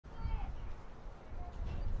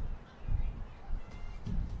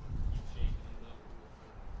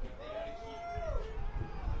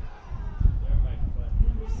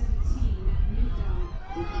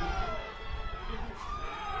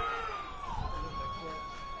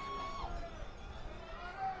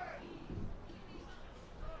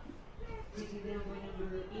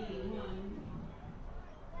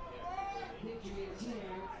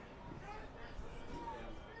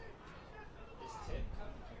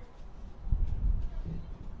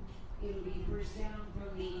First down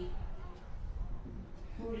from the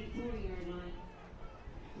 40-yard line.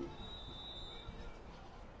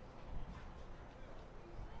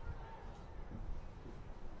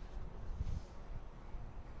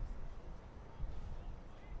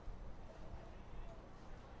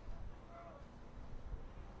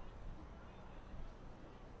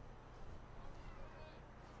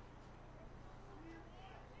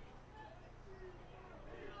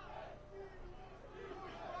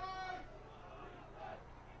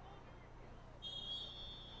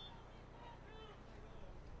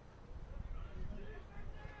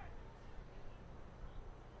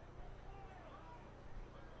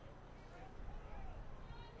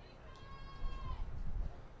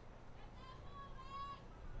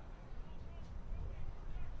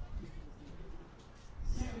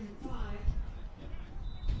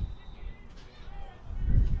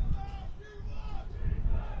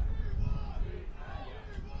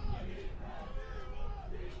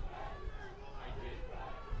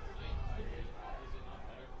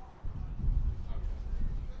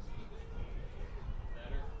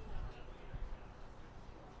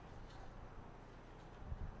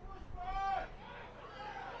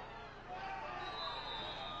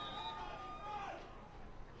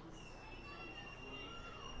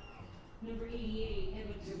 Number 88,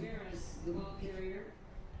 Essex, the ball carrier.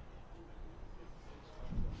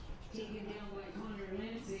 Taken down by Connor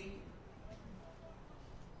Lansing.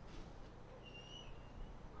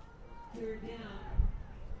 Third down.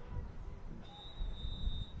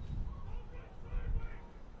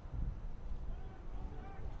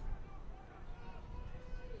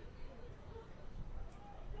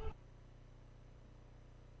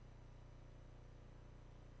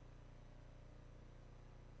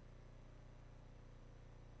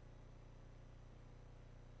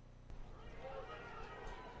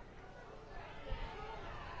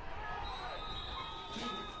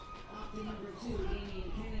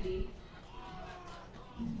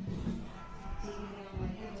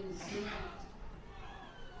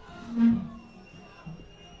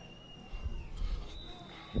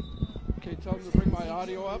 Okay, tell them to bring my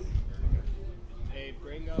audio up. Hey,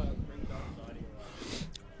 bring Don's audio up.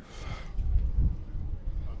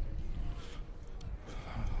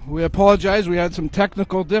 We apologize. We had some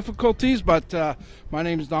technical difficulties, but my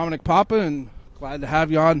name is Dominic Papa, and glad to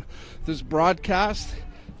have you on this broadcast.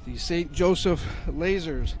 The St. Joseph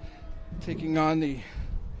Lasers taking on the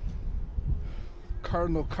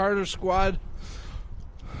Cardinal Carter squad.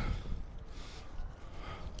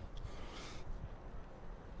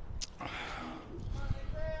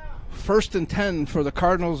 First and 10 for the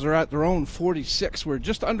Cardinals. Are at their own 46. We're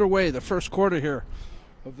just underway the first quarter here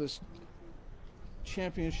of this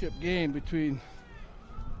championship game between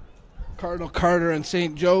Cardinal Carter and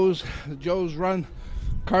St. Joe's. The Joe's run.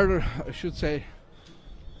 Carter, I should say.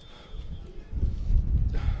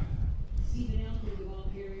 The ball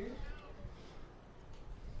carrier.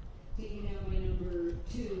 Taken down by number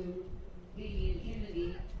 2, Damian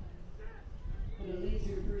Kennedy. For the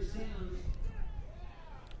Laser first down.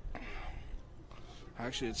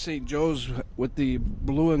 Actually, it's St. Joe's with the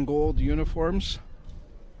blue and gold uniforms.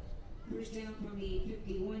 First down from the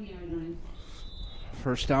 51-yard line.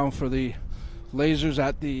 First down for the Lasers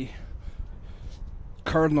at the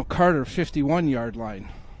Cardinal Carter 51-yard line.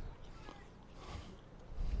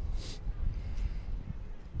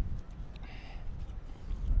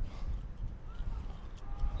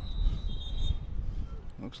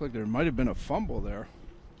 Looks like there might have been a fumble there.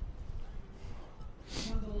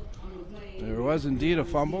 There was indeed a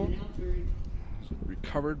fumble.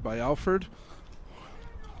 Recovered by Alford.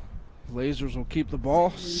 Lasers will keep the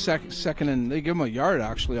ball. Second, and they give him a yard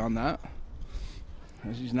actually on that,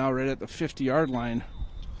 as he's now right at the 50-yard line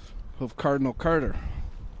of Cardinal Carter.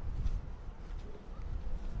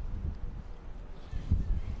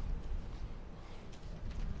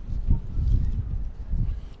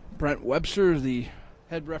 Brent Webster is the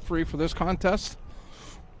head referee for this contest.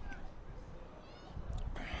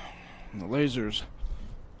 And the Lasers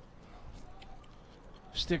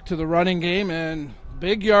stick to the running game, and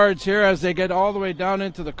big yards here as they get all the way down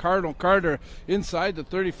into the Cardinal Carter, inside the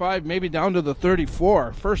 35, maybe down to the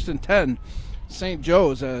 34. First and 10, St.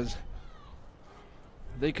 Joe's, as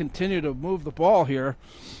they continue to move the ball here.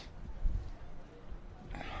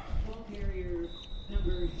 Ball carrier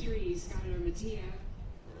number 3, Skylar Mattia.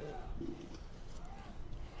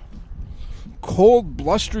 Cold,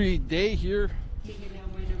 blustery day here Taken down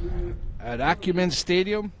by number at Acumen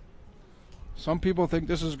Stadium. Some people think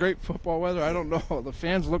this is great football weather. I don't know. The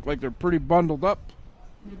fans look like they're pretty bundled up.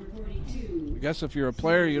 number 42. I guess if you're a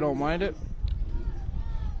player, you don't mind it.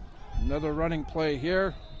 Another running play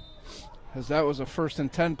here. as that was a 1st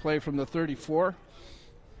and 10 play from the 34.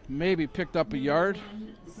 Maybe picked up a yard.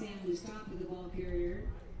 Sam who stopped with the ball carrier.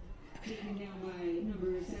 Taken down by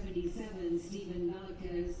number 77, Stephen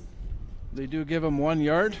Velasquez. They do give him 1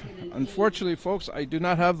 yard. Unfortunately, folks, I do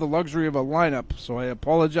not have the luxury of a lineup, so I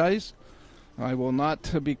apologize. I will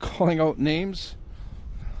not be calling out names.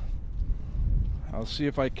 I'll see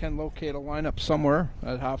if I can locate a lineup somewhere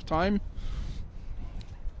at halftime.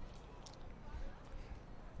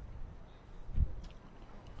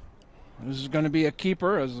 This is going to be a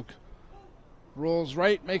keeper as rolls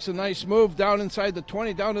right, makes a nice move down inside the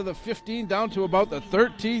 20, down to the 15, down to about the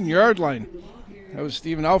 13-yard line. That was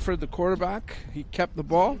Stephen Alfred, the quarterback. He kept the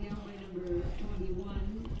ball. Down by number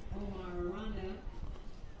 21, Omar Aranda.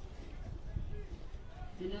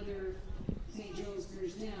 Another St. Joe's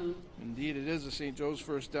first down. Indeed, it is a St. Joe's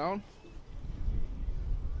first down.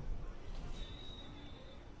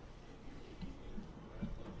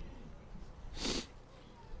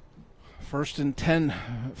 First and 10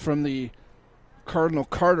 from the Cardinal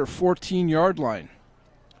Carter 14-yard line.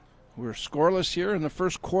 We're scoreless here in the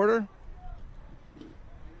first quarter.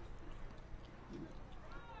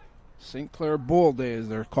 St. Clair Bowl Day, as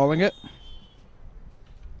they're calling it.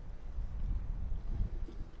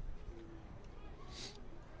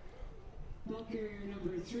 Ball carrier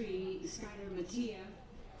number 3, Skyler Mattia.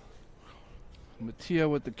 Mattia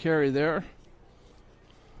with the carry there.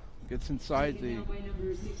 Gets inside Taken down by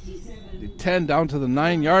number 67. the 10 down to the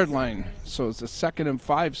 9-yard line. So it's a 2nd and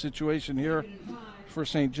 5 situation here 2nd and 5. for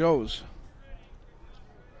St. Joe's.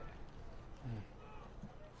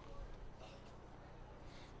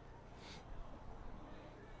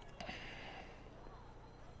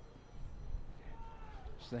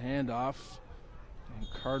 It's the handoff. And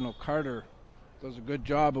Cardinal Carter does a good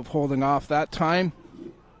job of holding off that time.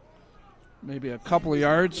 Maybe a couple of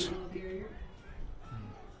yards. Ball carrier.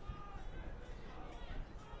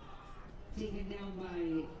 Taken down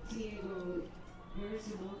by Diego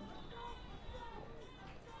Marisimo.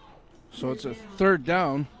 So it's a 3rd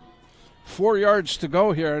down. 4 yards to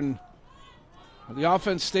go here, and the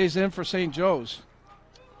offense stays in for St. Joe's.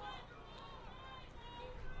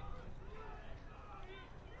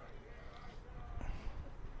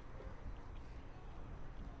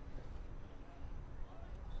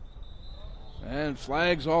 And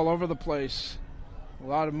flags all over the place. A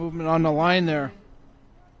lot of movement on the line there.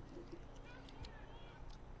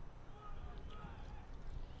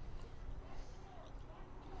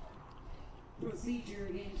 Procedure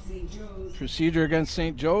against St. Joe's. Procedure against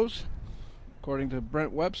St. Joe's, according to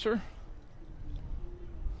Brent Webster.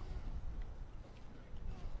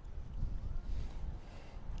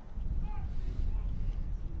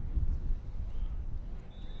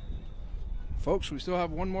 Folks, we still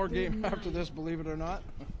have one more game after this, believe it or not.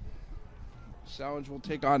 Sowage will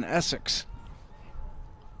take on Essex.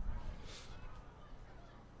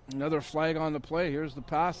 Another flag on the play. Here's the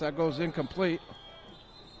pass. That goes incomplete.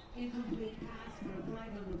 Incomplete pass, but a flag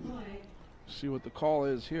on the play. See what the call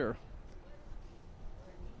is here.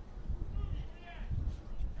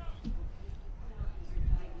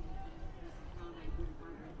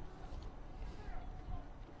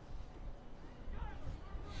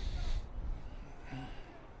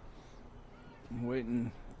 I'm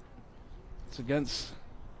waiting. It's against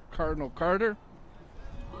Cardinal Carter.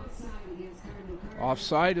 Offside against Cardinal Carter.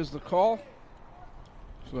 Offside is the call.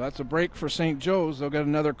 So that's a break for St. Joe's. They'll get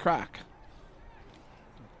another crack.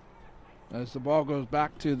 As the ball goes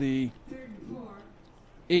back to the 3rd and 4.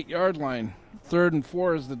 8-yard line. 3rd and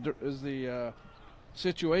 4 is the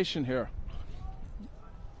situation here.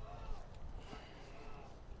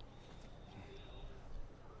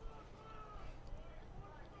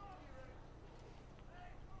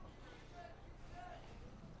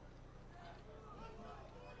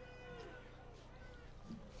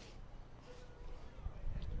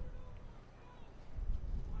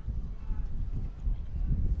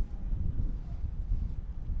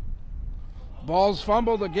 Ball's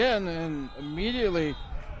fumbled again, and immediately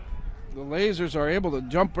the Lasers are able to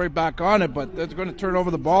jump right back on it, but that's going to turn over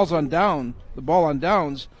the ball on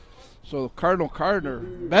downs. So Cardinal Carter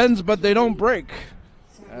bends, but they don't break,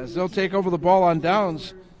 as they'll take over the ball on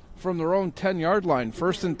downs from their own 10-yard line.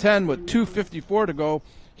 1st and 10 with 2:54 to go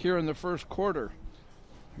here in the first quarter.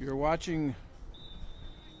 You're watching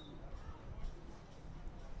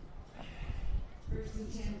 1st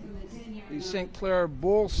and 10 from the 10-yard the line. St. Clair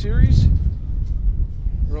Bowl series.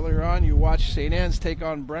 Earlier on, you watched St. Anne's take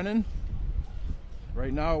on Brennan.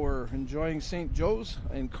 Right now, we're enjoying St. Joe's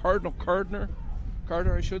and Cardinal Carter,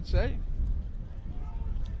 I should say.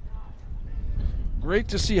 Great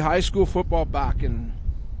to see high school football back in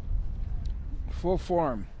full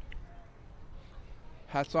form.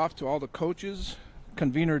 Hats off to all the coaches,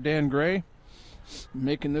 convener Dan Gray,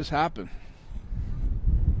 making this happen.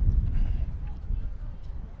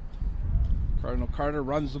 Cardinal Carter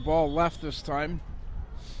runs the ball left this time.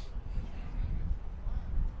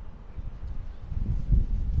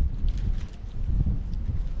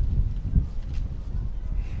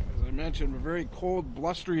 As I mentioned, a very cold,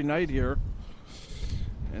 blustery night here.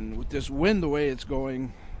 And with this wind the way it's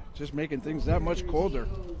going, just making things that much colder.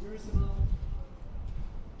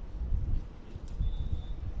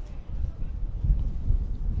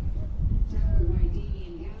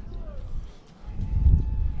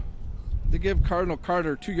 They give Cardinal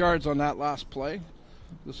Carter 2 yards on that last play.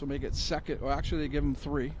 This will make it second. Well, actually, they give him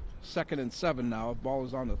 3. 2nd and 7 now. Ball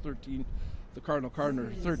is on the Cardinal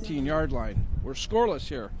Carter 13-yard line. We're scoreless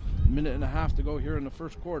here. A minute and a half to go here in the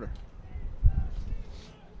first quarter.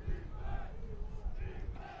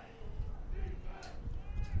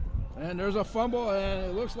 And there's a fumble, and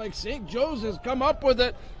it looks like St. Joe's has come up with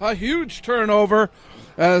it. A huge turnover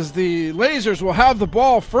as the Lasers will have the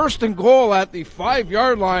ball 1st and goal at the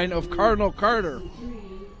 5-yard line of Cardinal Carter.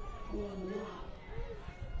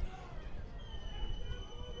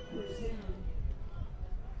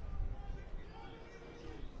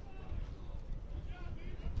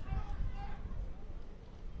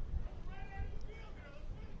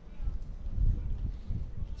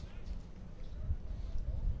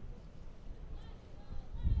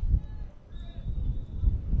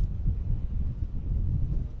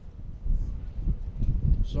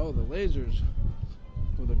 So the Lasers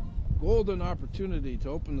with a golden opportunity to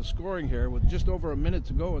open the scoring here with just over a minute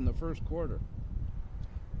to go in the first quarter.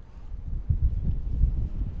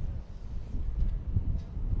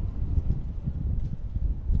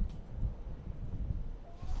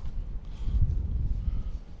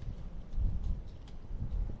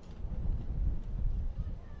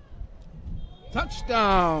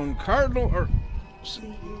 Touchdown, Cardinal, or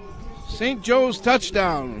St. Joe's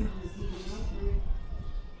touchdown.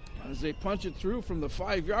 As they punch it through from the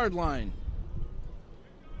 5-yard line.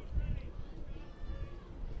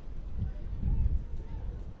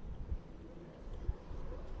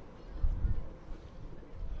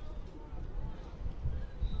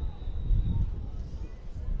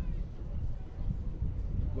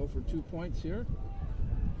 Go for 2 points here.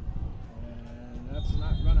 And that's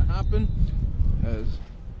not going to happen as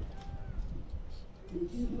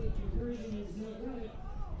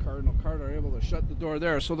Cardinal Carter able to shut the door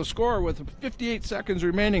there. So the score with 58 seconds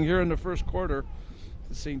remaining here in the first quarter,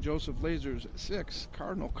 the St. Joseph Lasers 6,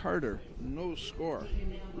 Cardinal Carter no score.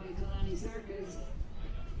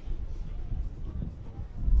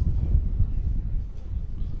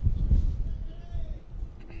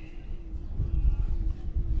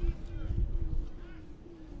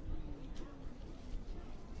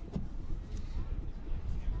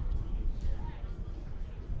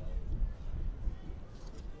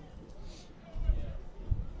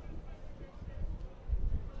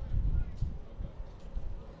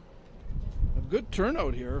 Good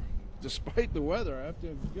turnout here, despite the weather. I have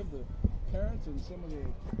to give the parents and some of the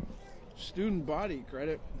student body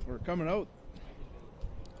credit for coming out.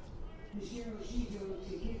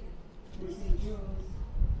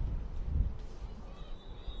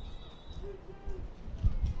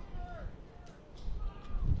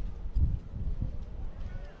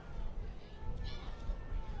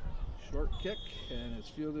 Short kick, and it's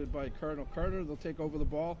fielded by Cardinal Carter. They'll take over the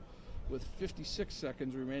ball with 56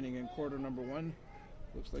 seconds remaining in quarter number 1.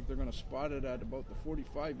 Looks like they're going to spot it at about the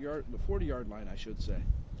 40-yard line, I should say.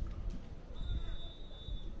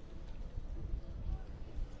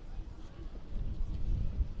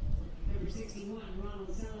 Number 61,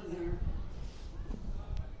 Ronald Salazar.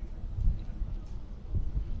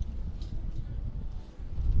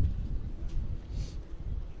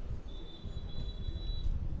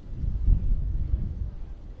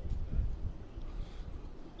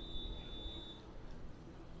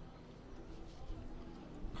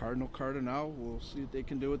 Cardinal Carter now, we'll see what they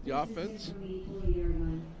can do with the offense.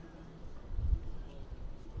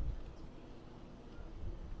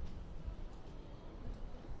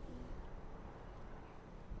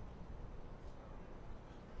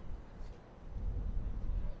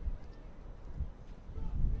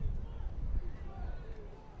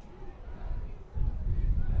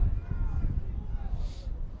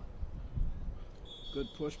 Good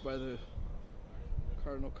push by the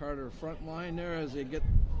Cardinal Carter front line there as they get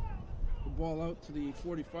the ball out to the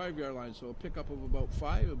 45-yard line. So a pickup of about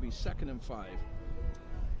 5. It'll be 2nd and 5.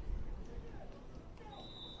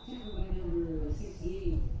 Number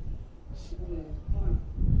 68. 2nd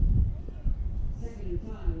and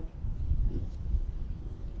 5.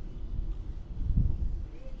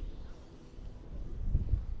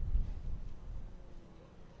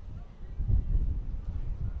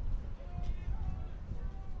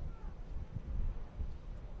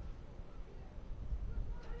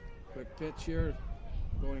 Quick pitch here,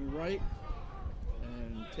 going right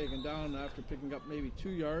and taken down after picking up maybe 2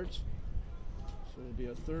 yards. So it'll be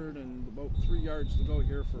a third and about 3 yards to go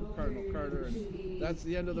here for Cardinal Carter. And that's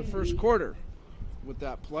the end of the first quarter with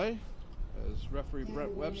that play, as referee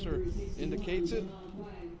Brett Webster indicates it.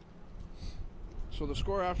 So the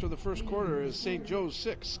score after the first quarter is St. Joe's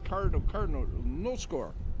 6, Cardinal no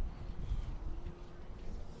score.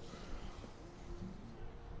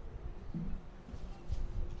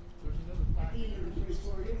 At the end of the first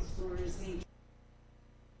quarter, the score is St.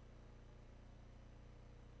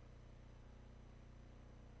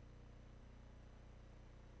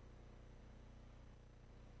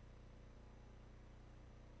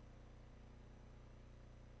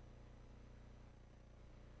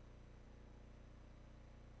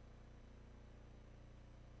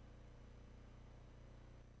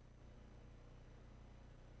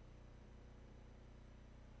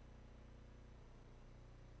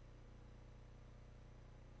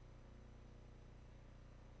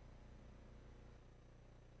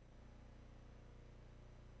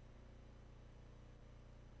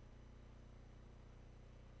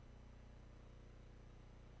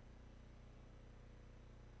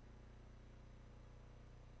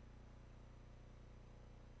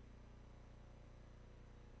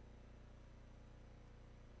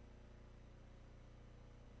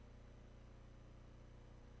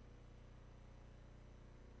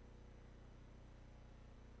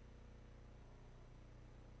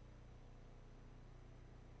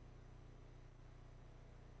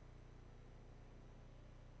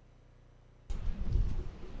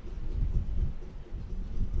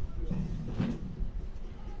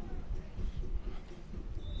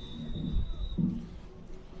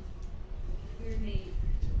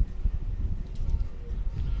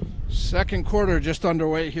 Second quarter just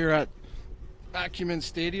underway here at Acumen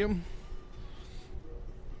Stadium.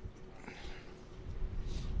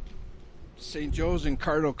 St. Joe's and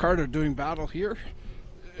Cardinal Carter doing battle here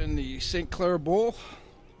in the St. Clair Bowl.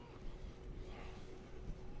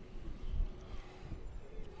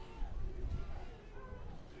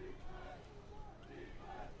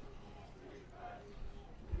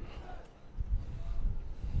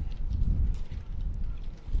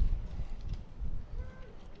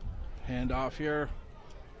 Hand off here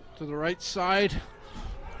to the right side.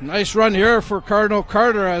 Nice run here for Cardinal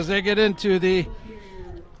Carter as they get into the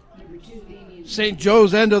St.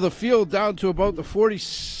 Joe's end of the field, down to about the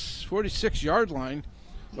 46-yard line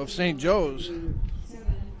of St. Joe's.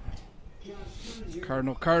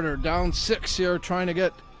 Cardinal Carter down 6 here, trying to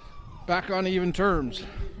get back on even terms.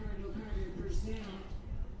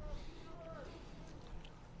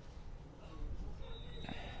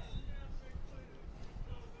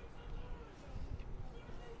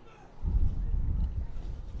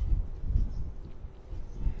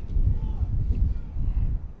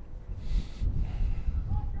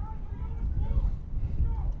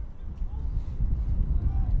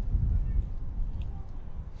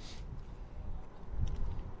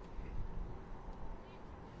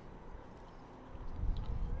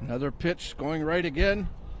 Another pitch going right again.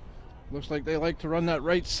 Looks like they like to run that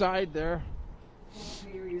right side there.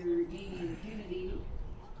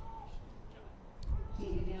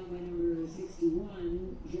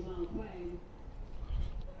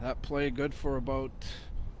 That play good for about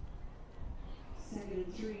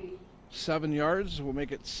 7 yards. We'll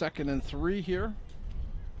make it 2nd and 3 here.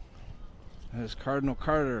 As Cardinal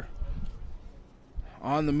Carter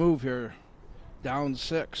on the move here, down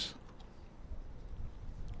 6.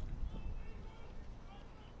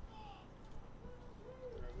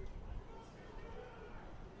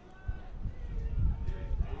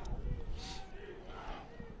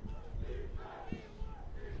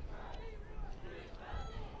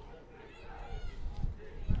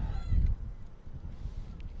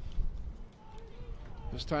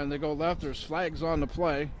 This time they go left. There's flags on the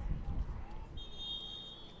play.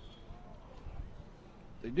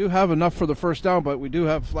 They do have enough for the first down, but we do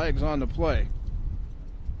have flags on the play.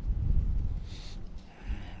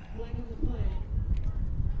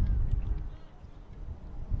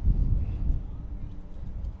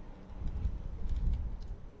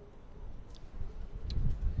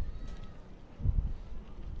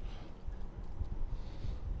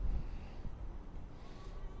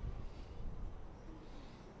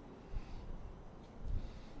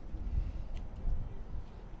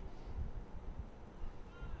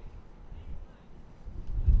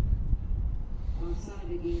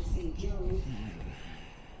 Against St. Joe's.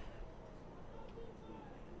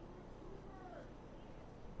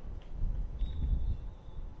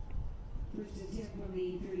 First attempt from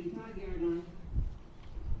the 35-yard line.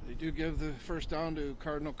 They do give the first down to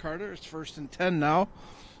Cardinal Carter. It's 1st and 10 now.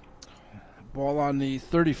 Ball on the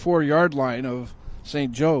 34-yard line of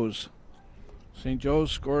St. Joe's. St.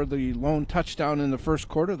 Joe's scored the lone touchdown in the first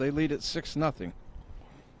quarter. They lead at 6-0.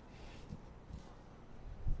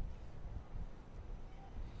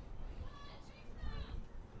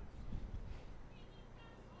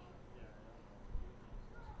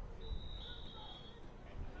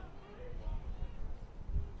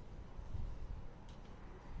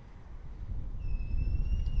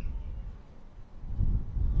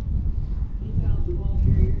 Inbound the ball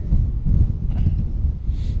carrier.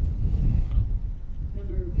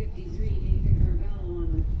 Number 53, Nathan Carvalho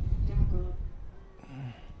on the tackle.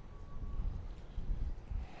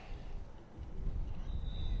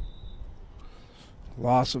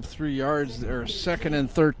 Loss of 3 yards there. 2nd and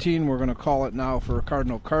 13, we're going to call it now for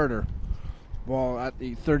Cardinal Carter. Ball at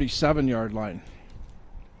the 37-yard line.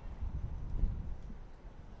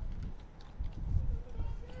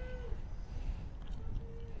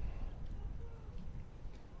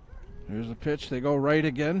 Here's the pitch. They go right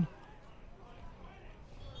again.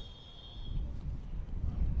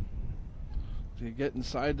 They get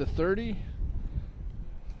inside the 30.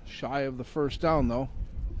 Shy of the first down, though.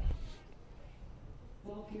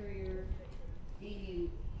 Ball carrier, Amy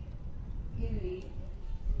Kennedy.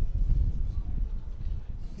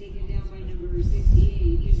 Taken down by number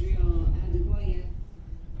 68, Israel Adegoya.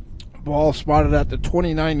 Ball spotted at the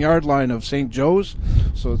 29-yard line of St. Joe's.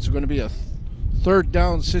 So it's going to be a 3rd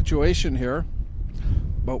down situation here.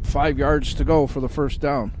 About 5 yards to go for the first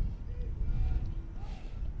down.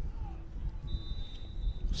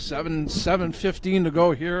 7:15 to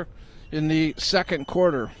go here in the second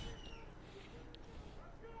quarter.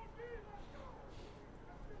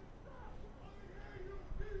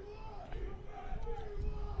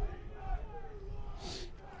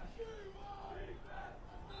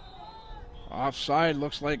 Offside,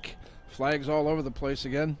 looks like flags all over the place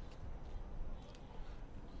again.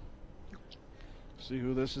 See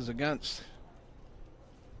who this is against.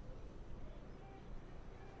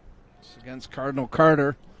 It's against Cardinal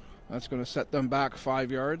Carter. That's going to set them back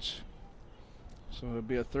 5 yards. So it'll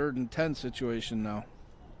be a 3rd and 10 situation now.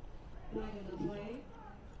 Flag on the play.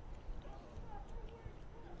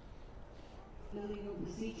 Illegal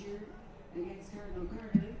procedure against Cardinal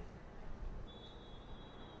Carter.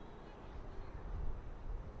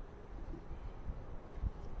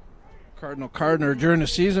 Cardinal Carter during the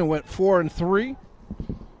season went 4-3.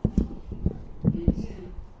 And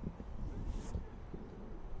 10.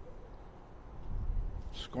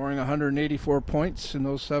 Scoring 184 points in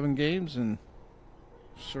those 7 games and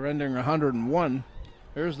surrendering 101.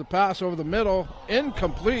 Here's the pass over the middle.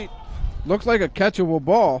 Incomplete. Looked like a catchable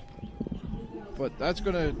ball. But that's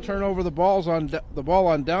going to turn over the ball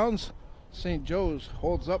on downs. St. Joe's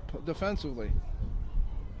holds up defensively.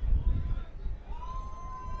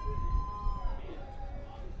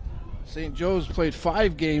 St. Joe's played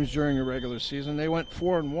 5 games during the regular season. They went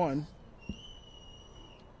 4-1,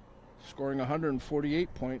 scoring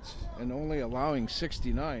 148 points and only allowing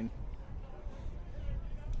 69.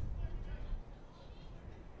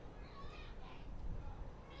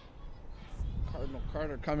 Cardinal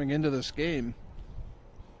Carter coming into this game,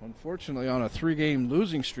 unfortunately, on a 3-game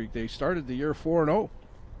losing streak. They started the year 4-0.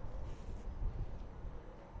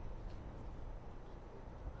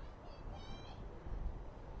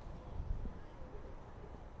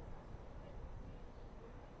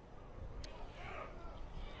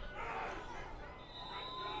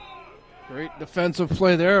 Great defensive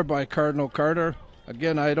play there by Cardinal Carter.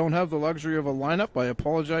 Again, I don't have the luxury of a lineup. I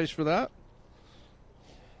apologize for that.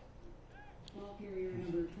 Ball carrier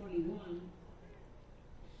number 21,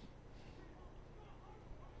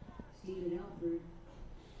 Stephen Alford.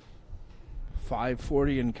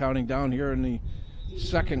 5:40 and counting down here in the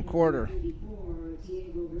second quarter. 34,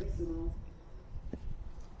 Diego Griswold.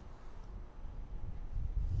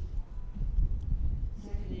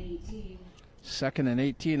 Second and 18. 2nd and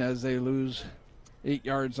 18 as they lose 8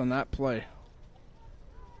 yards on that play.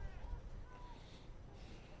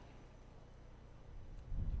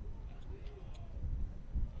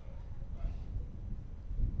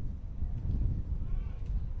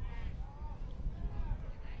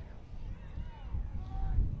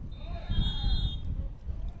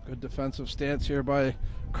 Good defensive stance here by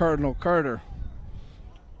Cardinal Carter.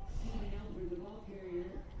 Stephen Alford, the ball carrier.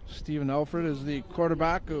 Stephen Alford is the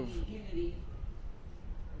quarterback of Kennedy.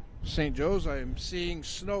 St. Joe's. I am seeing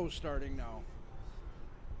snow starting now.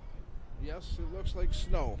 Yes, it looks like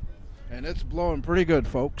snow. And it's blowing pretty good,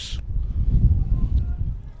 folks.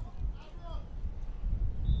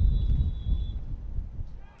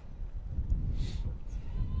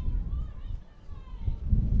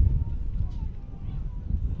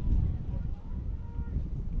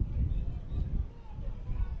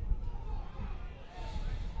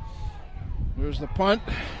 There's the punt.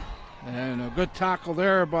 And a good tackle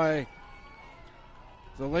there by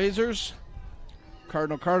the Lasers.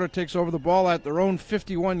 Cardinal Carter takes over the ball at their own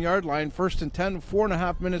 51-yard line. 1st and 10,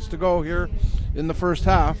 4.5 minutes to go here in the first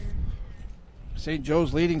half. St.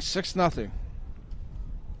 Joe's leading 6-0.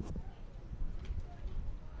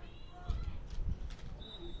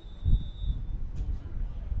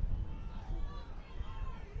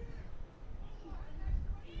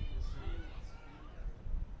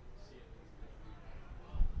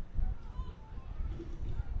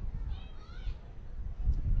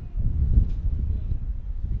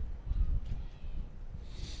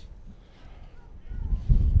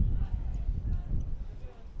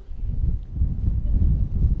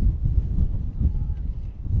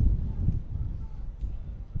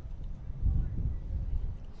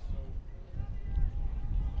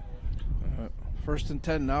 First and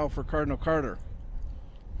 10 now for Cardinal Carter.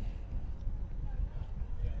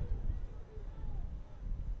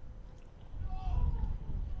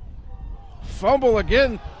 Fumble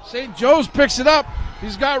again. St. Joe's picks it up.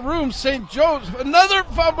 He's got room. St. Joe's, another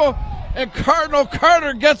fumble, and Cardinal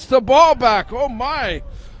Carter gets the ball back. Oh my.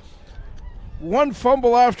 One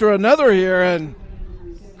fumble after another here, and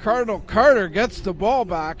Cardinal Carter gets the ball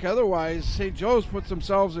back. Otherwise, St. Joe's puts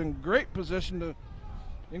themselves in great position to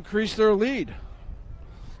increase their lead.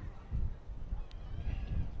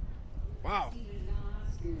 Wow.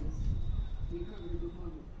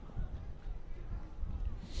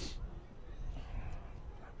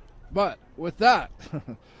 But with that,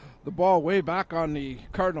 the ball way back on the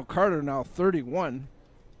Cardinal Carter now, 31.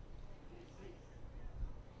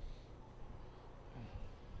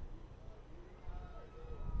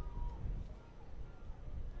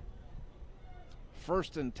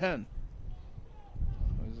 First and 10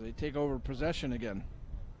 as they take over possession again.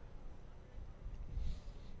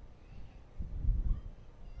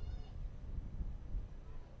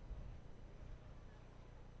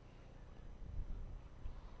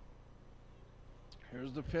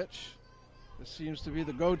 Here's the pitch. This seems to be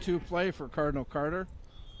the go-to play for Cardinal Carter.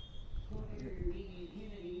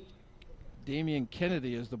 Damian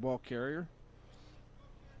Kennedy is the ball carrier.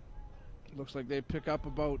 Looks like they pick up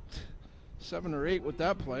about 7 or 8 with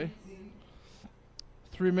that play.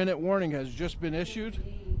 3-minute warning has just been issued.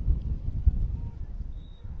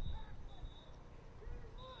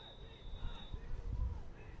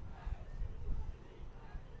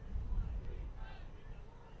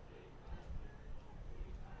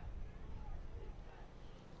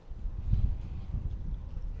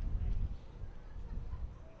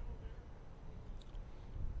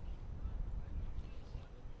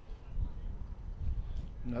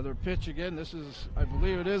 Another pitch again. This is, I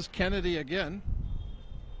believe it is Kennedy again.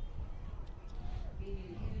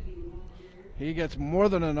 He gets more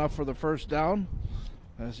than enough for the first down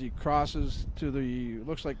as he crosses to the,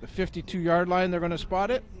 looks like the 52-yard line. They're going to spot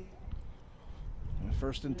it.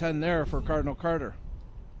 First and 10 there for Cardinal Carter.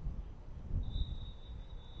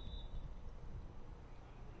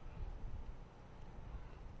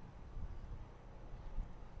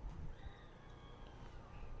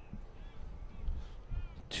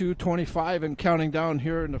 .225 and counting down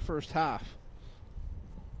here in the first half.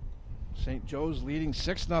 St. Joe's leading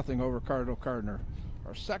 6-0 over Cardinal Carter.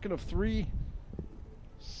 Our second of 3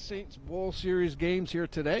 Saints Bowl Series games here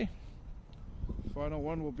today. Final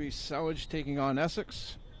one will be Sowage taking on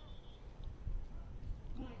Essex.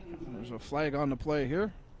 There's a flag on the play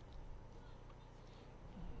here.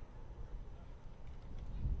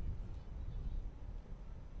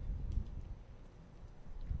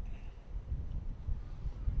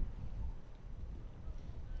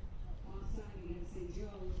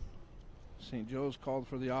 St. Joe's called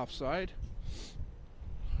for the offside.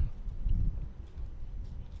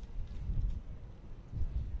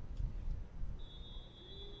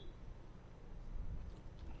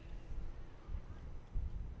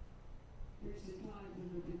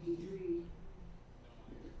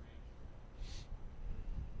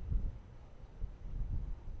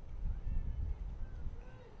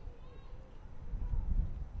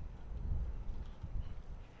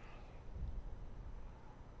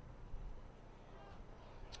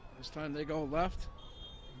 This time they go left.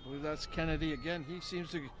 I believe that's Kennedy again. He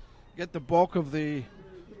seems to get the bulk of the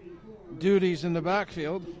duties in the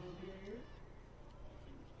backfield.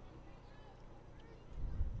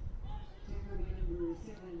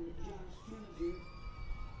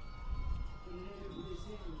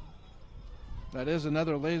 That is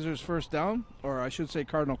another Lasers first down, or I should say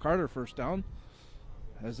Cardinal Carter first down,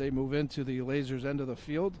 as they move into the Lasers end of the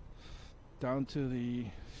field, down to the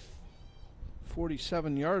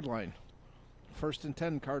 47-yard line. First and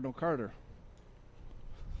 10, Cardinal Carter.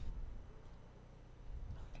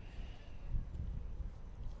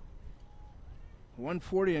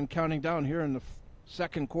 1:40 and counting down here in the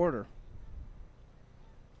second quarter.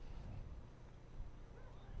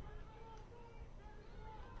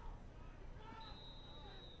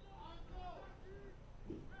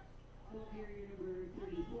 Ball carrier number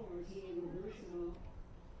 34, Diego Versano,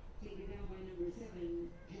 taken down by number 7,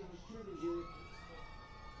 Josh Turbinger.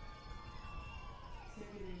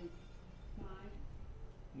 Second and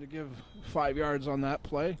 5. To give 5 yards on that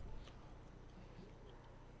play.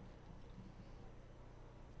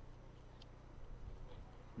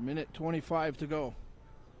 Minute 25 to go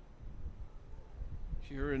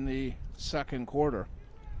here in the second quarter.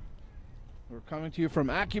 We're coming to you from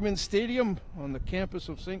Acumen Stadium on the campus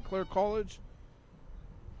of St. Clair College.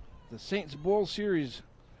 The Saints Bowl Series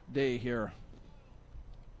day here.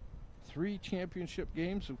 3 championship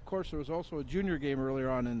games. Of course, there was also a junior game earlier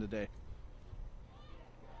on in the day.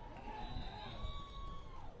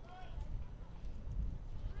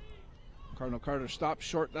 Cardinal Carter stopped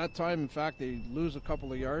short that time. In fact, they lose a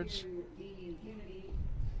couple of yards.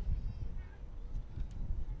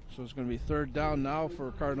 So it's going to be third down now for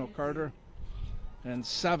Cardinal Carter and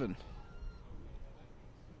 7.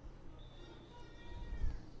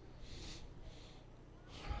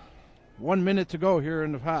 One minute to go here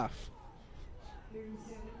in the half.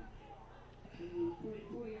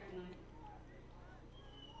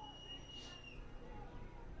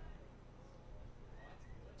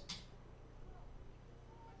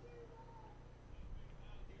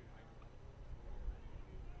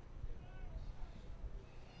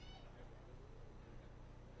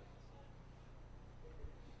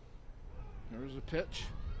 There's a pitch.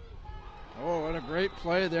 Oh, what a great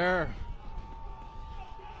play there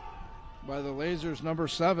by the Lasers, number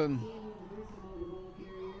 7.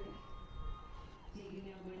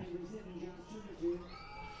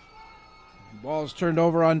 Ball's turned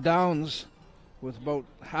over on downs with about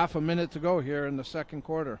half a minute to go here in the second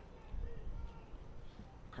quarter.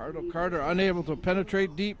 Cardinal Carter unable to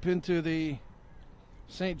penetrate deep into the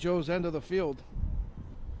St. Joe's end of the field.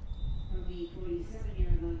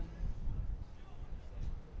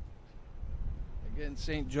 Again,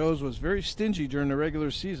 St. Joe's was very stingy during the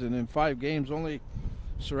regular season. In 5 games, only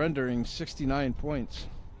surrendering 69 points.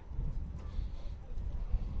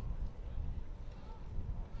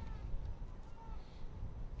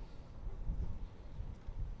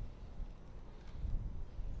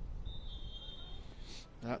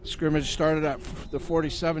 That scrimmage started at the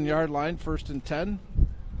 47-yard line, 1st and 10.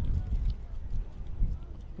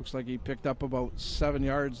 Looks like he picked up about 7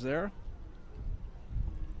 yards there.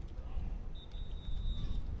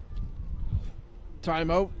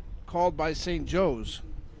 Timeout called by St. Joe's.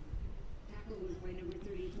 Tackle was by number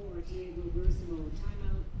 34, Diego Versano.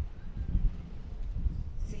 Timeout,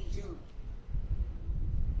 St. Joe.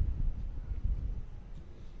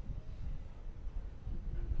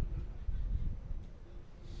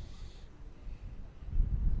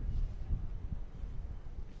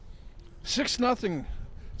 Six 0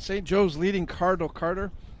 St. Joe's leading Cardinal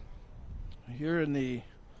Carter here in the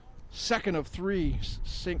second of 3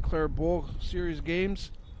 St. Clair Bowl Series games.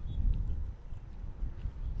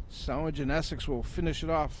 Sandwich and Essex will finish it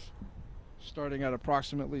off starting at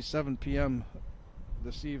approximately 7 p.m.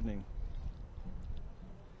 this evening.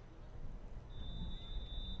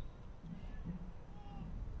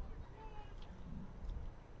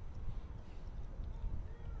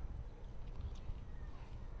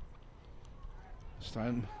 This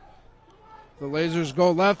time the Lasers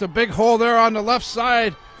go left. A big hole there on the left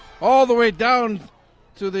side, all the way down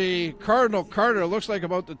to the Cardinal Carter. Looks like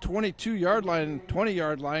about the 22-yard line,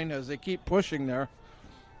 20-yard line as they keep pushing there.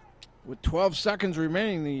 With 12 seconds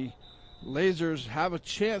remaining, the Lasers have a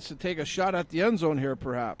chance to take a shot at the end zone here,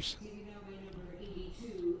 perhaps.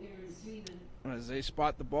 As they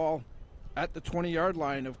spot the ball at the 20-yard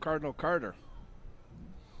line of Cardinal Carter.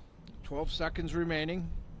 12 seconds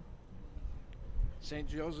remaining. St.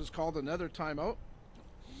 Joe's has called another timeout.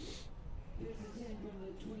 There's a 10 from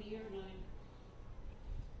the 20-yard line.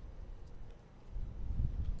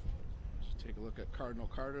 Let's take a look at Cardinal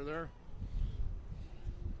Carter there.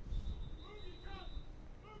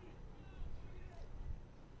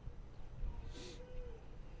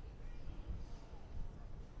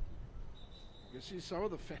 You see some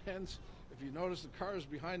of the fans, if you notice the cars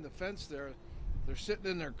behind the fence there, they're sitting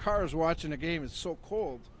in their cars watching the game. It's so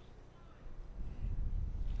cold.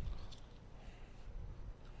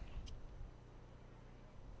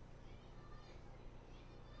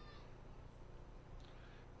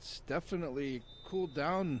 It's definitely cooled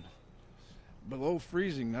down below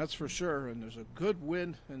freezing, that's for sure. And there's a good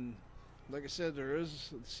wind, and like I said, it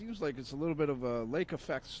seems like it's a little bit of a lake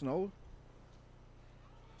effect snow.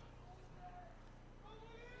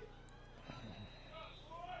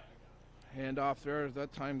 Hand off there at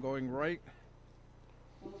that time going right.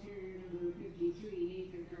 Alternator number 53,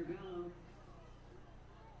 Nathan Cardinal.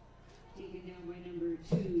 Taken down by number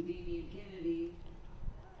 2, Damian Kennedy.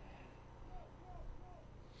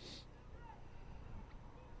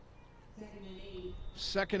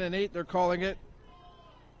 Second and 8, they're calling it,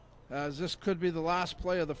 as this could be the last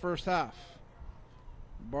play of the first half,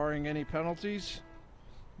 barring any penalties.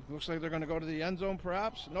 Looks like they're going to go to the end zone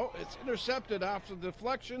perhaps. No, it's intercepted after the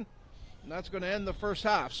deflection, and that's going to end the first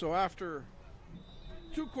half. So after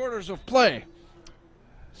 2 quarters of play,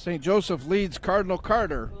 St. Joseph leads Cardinal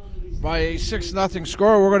Carter by a 6-0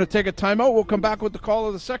 score. We're going to take a timeout. We'll come back with the call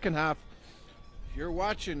of the second half. You're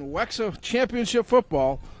watching WECSSAA Championship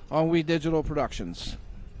Football on We Digital Productions.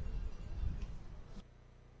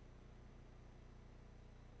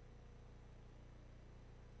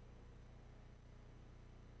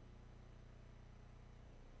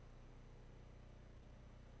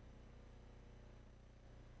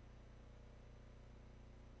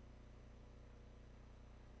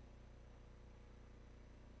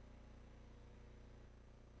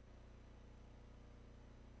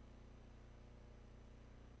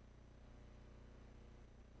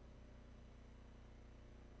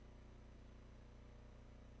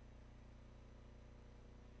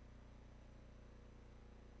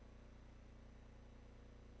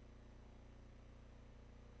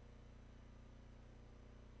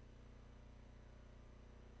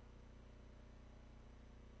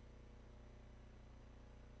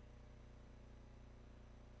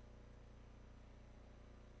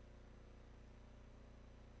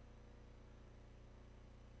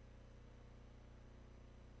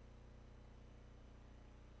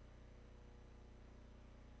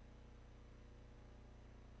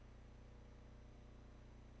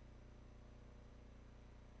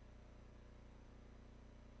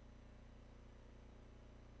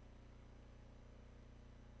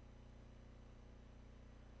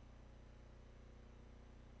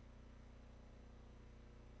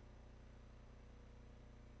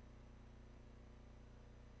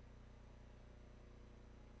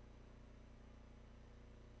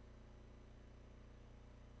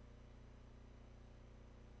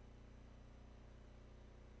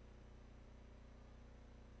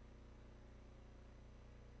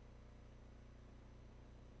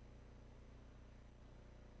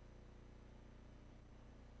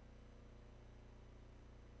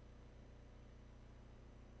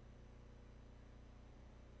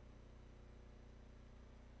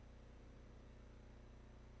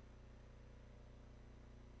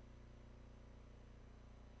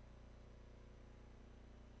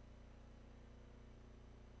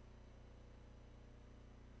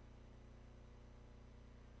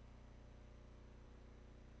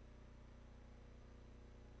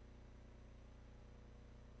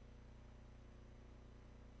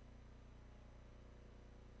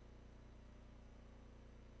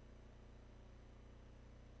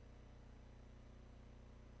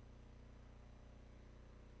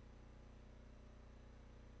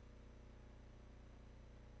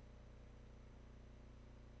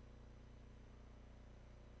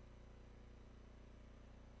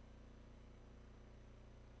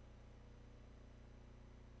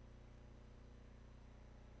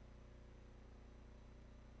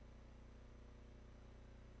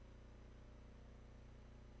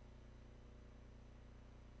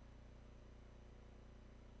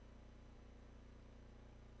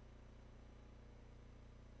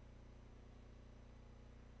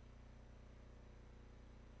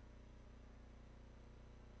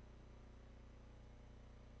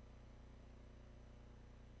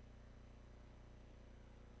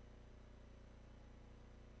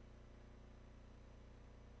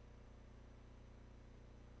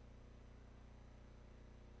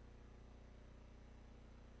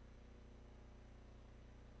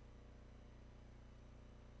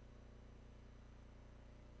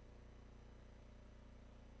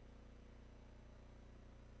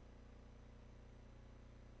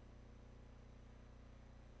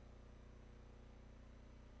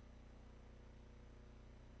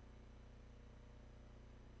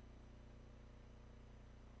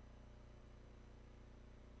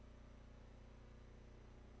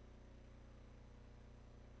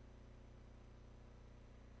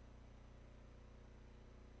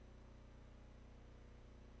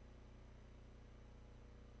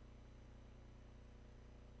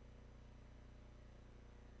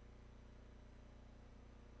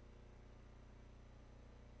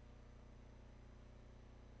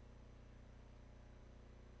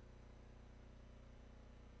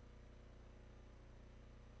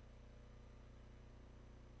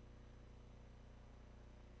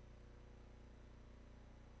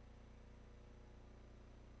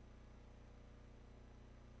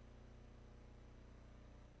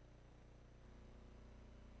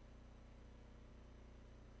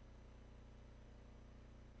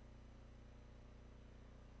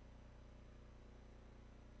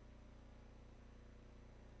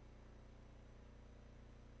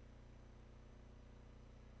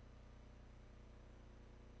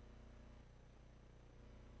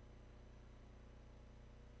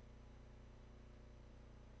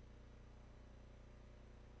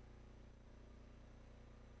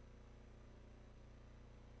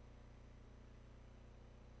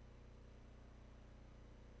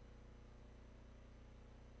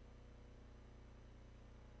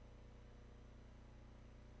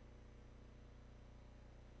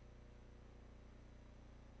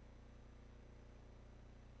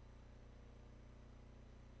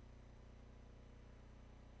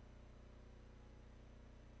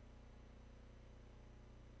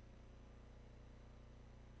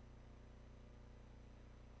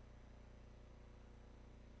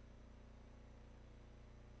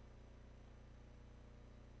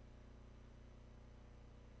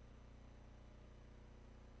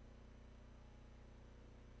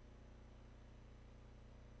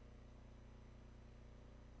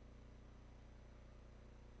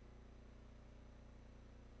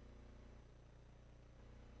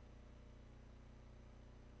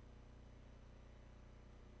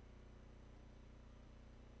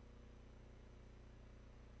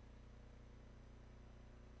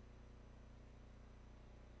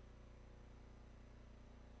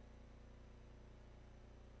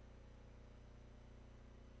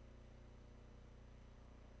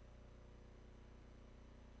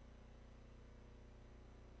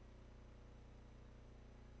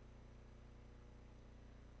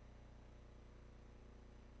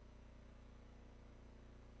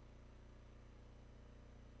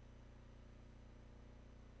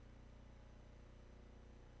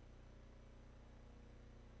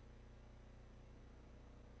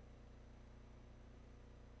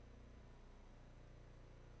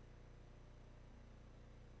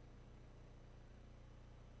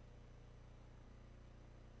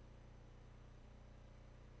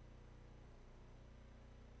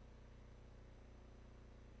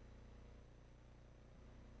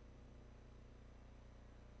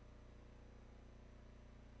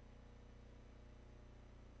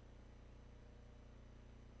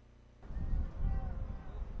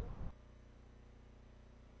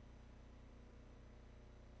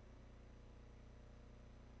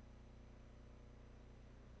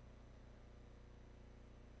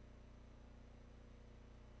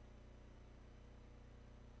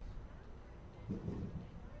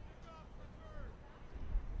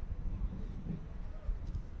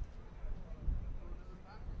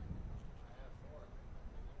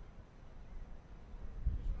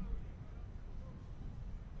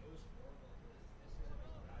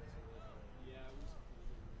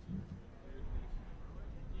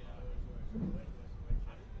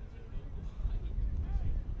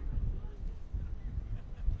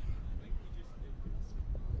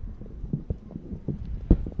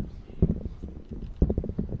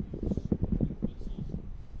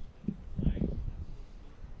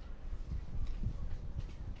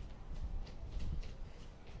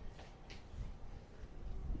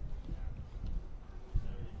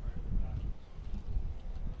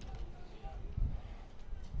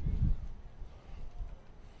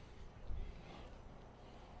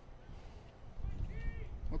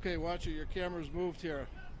 Okay, watch it. Your camera's moved here.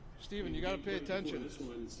 Steven, you got to pay attention.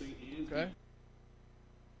 Okay?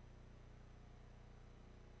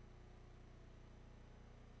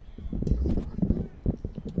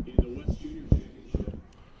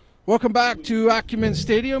 Welcome back to Acumen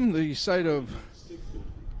Stadium, the site of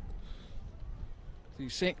the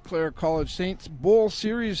St. Clair College Saints Bowl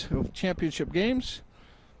series of championship games.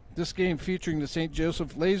 This game featuring the St.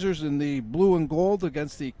 Joseph Lasers in the blue and gold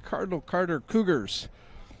against the Cardinal Carter Cougars.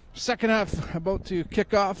 Second half about to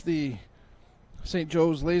kick off. The St.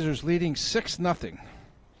 Joe's Lasers leading 6-0.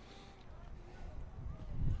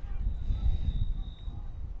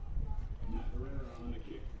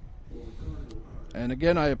 And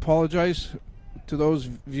again, I apologize to those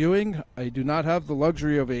viewing. I do not have the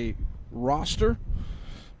luxury of a roster.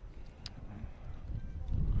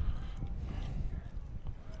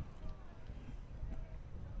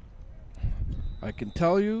 I can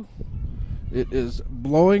tell you it is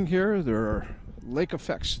blowing here. There are lake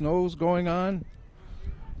effect snows going on.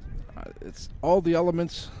 It's all the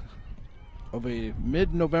elements of a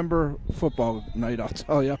mid-November football night, I'll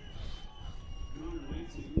tell you.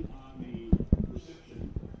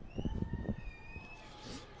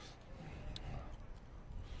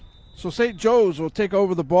 So St. Joe's will take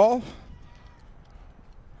over the ball,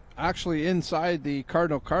 actually inside the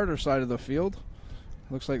Cardinal Carter side of the field.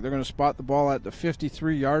 Looks like they're going to spot the ball at the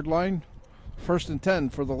 53-yard line. First and 10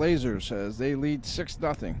 for the Lasers as they lead 6-0.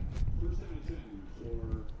 First and 10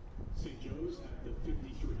 for St. Joe's at the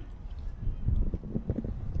 53.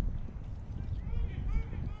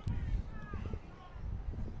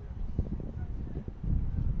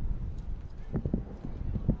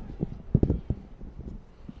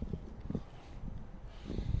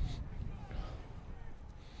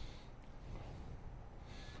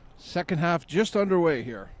 Second half just underway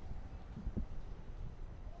here.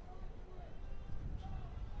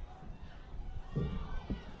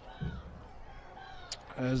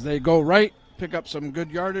 As they go right, pick up some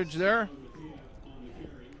good yardage there.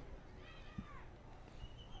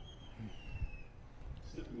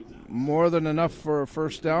 More than enough for a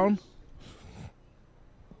first down.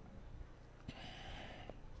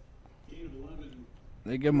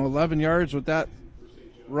 They give them 11 yards with that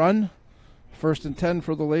run. First and 10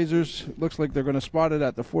 for the Lasers. Looks like they're going to spot it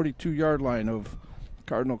at the 42-yard line of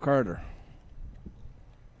Cardinal Carter.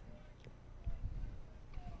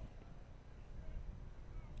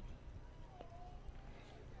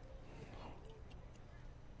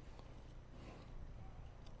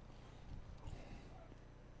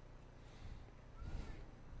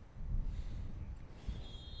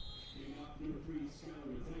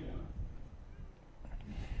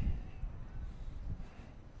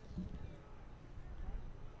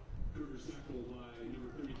 Tackled by number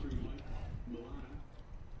 33, Mike Milana.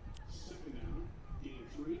 Second down, gain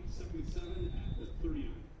of 3, second and 7 at the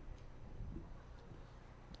 39.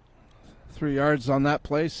 3 yards on that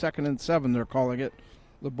play. Second and 7, they're calling it.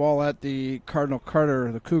 The ball at the Cardinal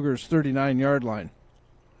Carter, the Cougars' 39-yard line.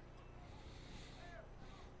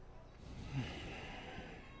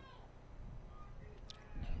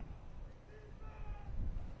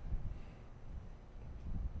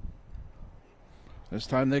 This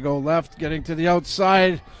time they go left, getting to the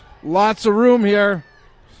outside. Lots of room here.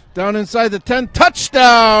 Down inside the 10.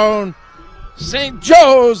 Touchdown! St.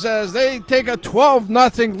 Joe's as they take a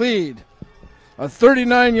 12-0 lead. A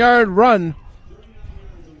 39-yard run.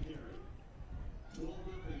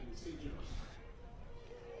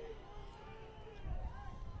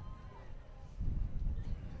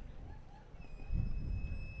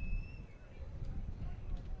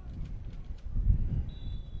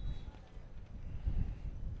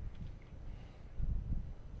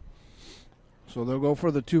 So they'll go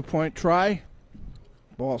for the 2-point try.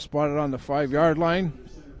 Ball spotted on the 5-yard line.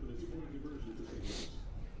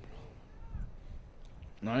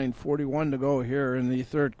 9:41 to go here in the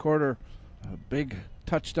third quarter. A big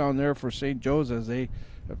touchdown there for St. Joe's as they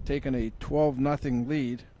have taken a 12-0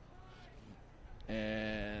 lead.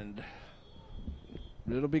 And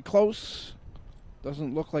it'll be close.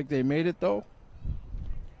 Doesn't look like they made it though.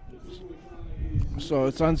 The 2-point try is So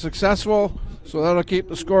it's unsuccessful. So that'll keep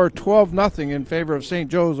the score 12-0 in favor of St.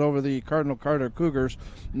 Joe's over the Cardinal Carter Cougars.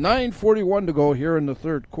 9:41 to go here in the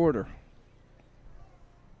third quarter.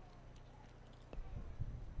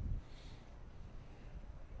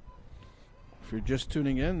 If you're just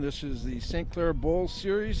tuning in, this is the St. Clair Bowl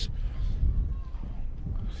Series.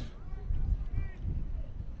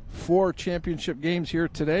 4 championship games here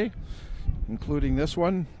today, including this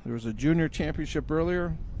one. There was a junior championship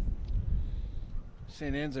earlier.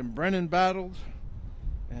 St. Anne's and Brennan battled.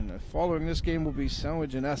 And following this game will be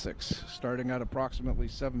Sandwich and Essex, starting at approximately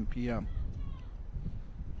 7 p.m.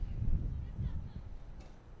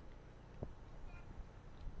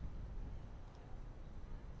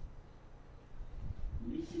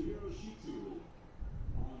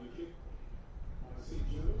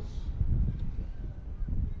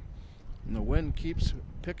 And the wind keeps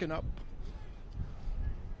picking up.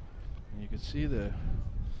 And you can see I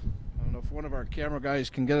don't know if one of our camera guys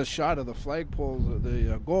can get a shot of the flagpoles,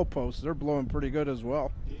 the goalposts. They're blowing pretty good as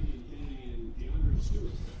well.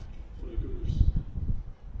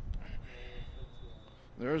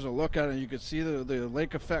 There's a look at it. You can see the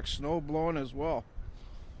lake effect snow blowing as well.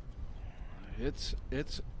 It's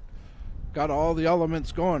got all the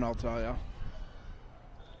elements going, I'll tell you.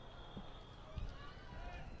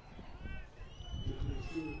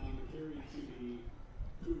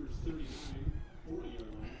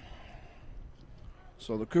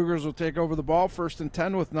 So the Cougars will take over the ball, 1st and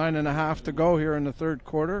 10 with 9.5 to go here in the third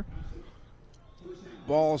quarter.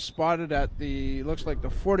 Ball spotted at looks like the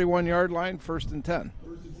 41-yard line, 1st and 10.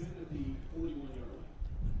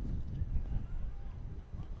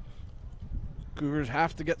 Cougars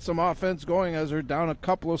have to get some offense going as they're down a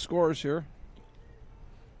couple of scores here.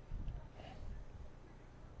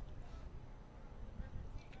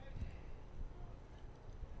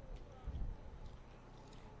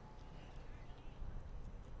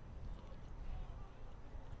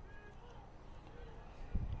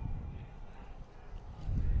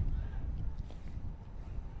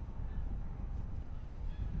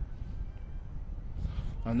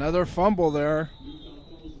 Another fumble there.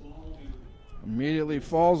 Immediately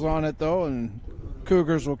falls on it though, and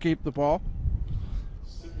Cougars will keep the ball.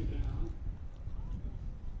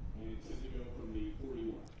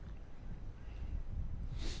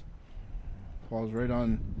 Falls right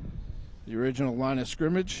on the original line of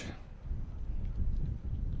scrimmage.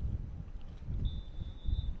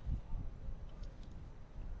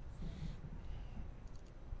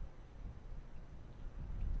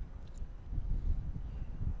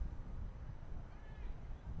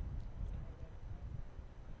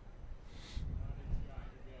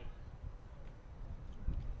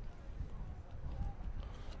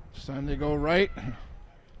 This time they go right.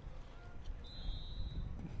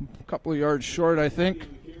 A couple of yards short, I think.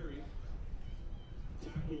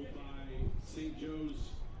 Tackled by St.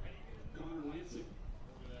 Joe's Connor Lansing.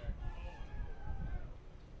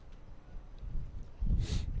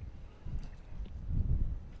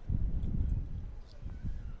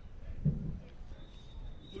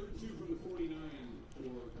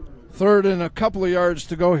 Third and a couple of yards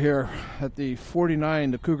to go here at the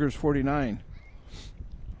 49, the Cougars 49.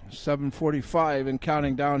 7:45 and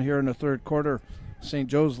counting down here in the third quarter. St.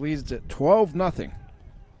 Joe's leads at 12-0.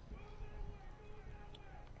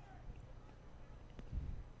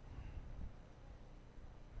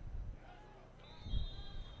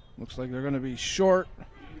 Looks like they're going to be short.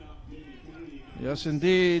 Yes,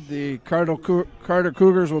 indeed. The Carter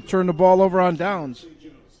Cougars will turn the ball over on downs.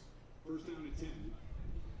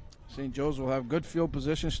 St. Joe's will have good field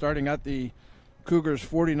position starting at the Cougars'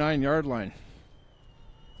 49-yard line.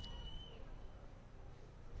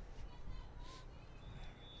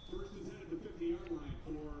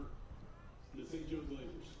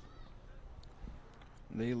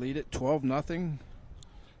 They lead it 12-0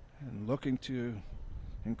 and looking to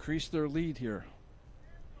increase their lead here.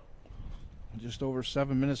 Just over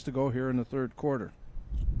 7 minutes to go here in the third quarter.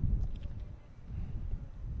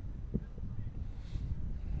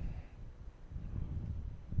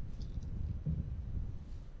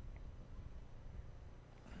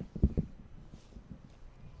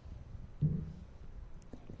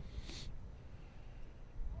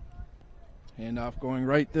 Handoff going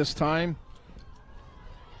right this time.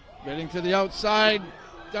 Getting to the outside,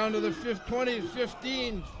 down to the 20,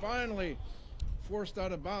 15, finally forced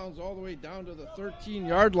out of bounds all the way down to the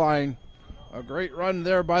 13-yard line. A great run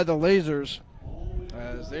there by the Lasers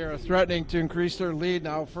as they are threatening to increase their lead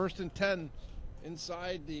now. 1st and 10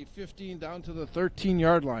 inside the 15 down to the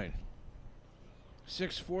 13-yard line.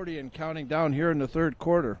 6:40 and counting down here in the third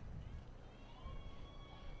quarter.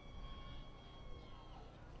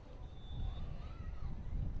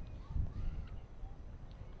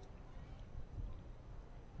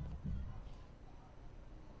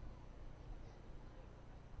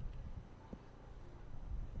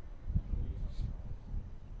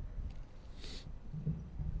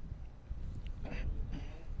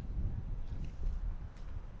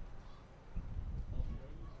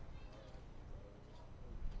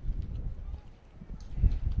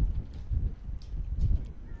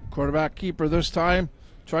 Quarterback keeper this time,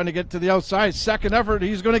 trying to get to the outside. Second effort,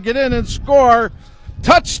 he's going to get in and score.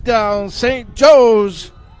 Touchdown, St.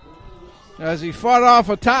 Joe's, as he fought off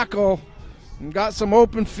a tackle and got some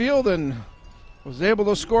open field and was able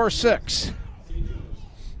to score 6.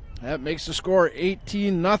 That makes the score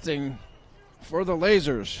 18-0 for the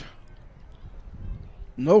Lasers.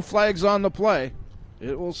 No flags on the play.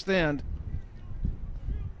 It will stand.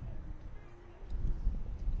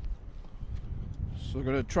 So we're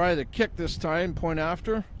going to try the kick this time, point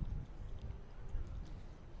after.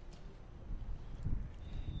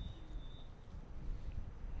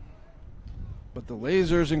 But the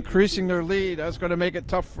Lasers increasing their lead. That's going to make it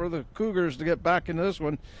tough for the Cougars to get back into this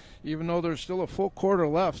one. Even though there's still a full quarter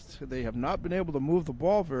left, they have not been able to move the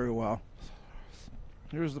ball very well.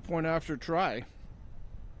 Here's the point after try.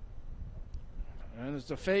 And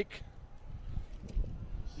it's a fake.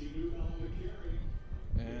 And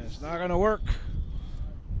it's not going to work.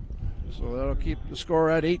 So that'll keep the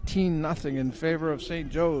score at 18-0 in favor of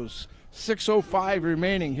St. Joe's. 6:05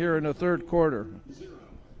 remaining here in the third quarter.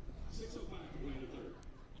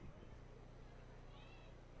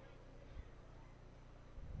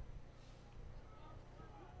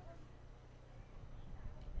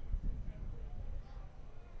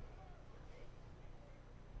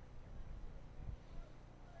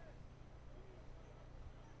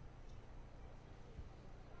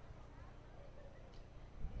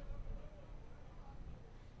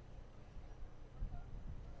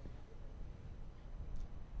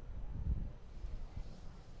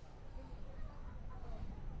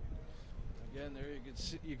 Again, there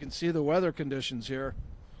you can see the weather conditions here.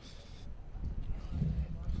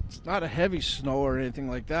 It's not a heavy snow or anything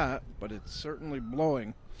like that, but it's certainly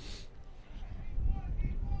blowing.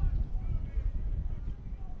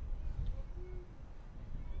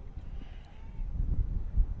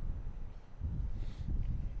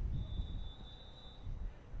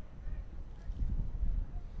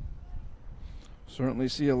 Certainly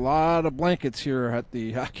see a lot of blankets here at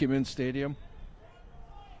the Acumen Stadium.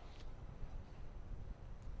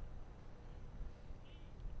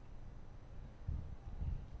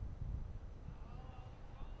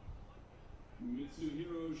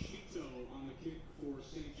 Mitsuhiro Shito on the kick for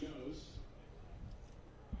St. Joe's.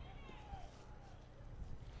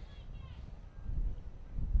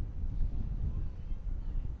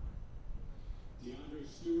 DeAndre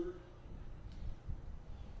Stewart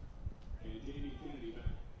and Davey Kennedy back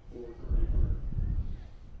for Cardinal Carter.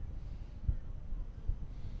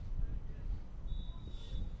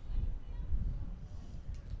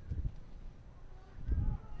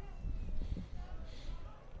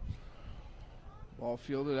 Ball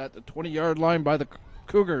fielded at the 20-yard line by the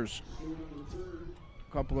Cougars.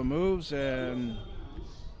 A couple of moves and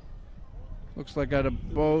looks like at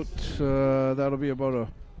about that'll be about a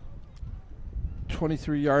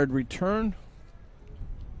 23-yard return.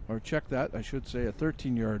 Or check that, I should say a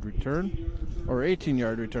 13-yard return or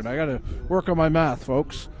 18-yard return. I got to work on my math,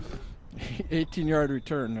 folks. 18-yard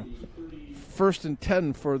return. First and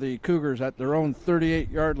 10 for the Cougars at their own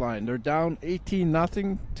 38-yard line. They're down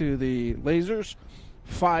 18-0 to the Lasers.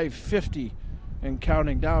 5:50 and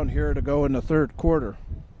counting down here to go in the third quarter.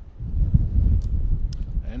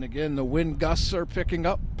 And again, the wind gusts are picking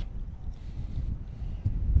up.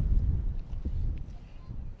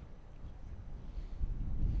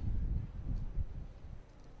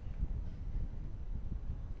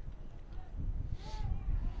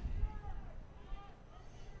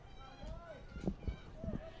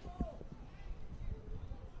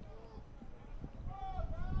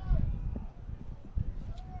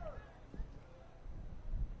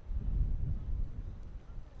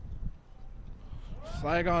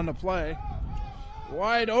 Flag on the play.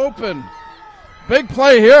 Wide open. Big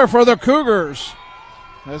play here for the Cougars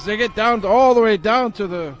as they get down to all the way down to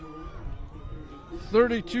the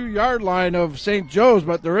 32-yard line of St. Joe's,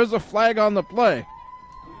 but there is a flag on the play.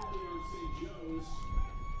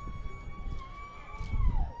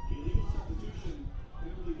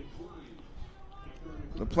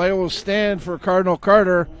 The play will stand for Cardinal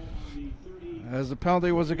Carter as the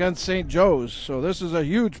penalty was against St. Joe's. So this is a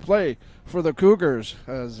huge play for the Cougars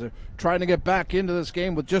as they're trying to get back into this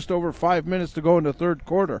game with just over 5 minutes to go in the third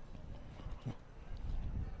quarter.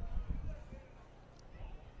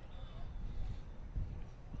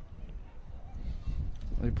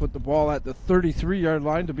 They put the ball at the 33-yard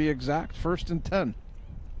line to be exact, first and 10.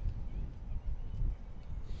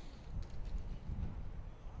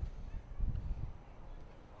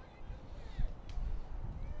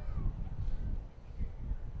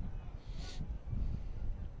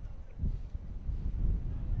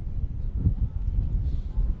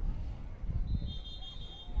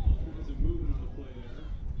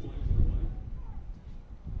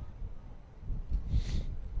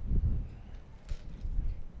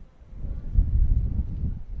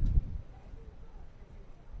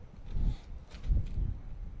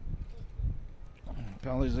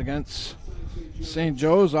 Penalties against St.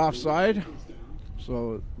 Joe's, offside.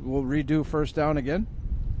 So we'll redo first down again.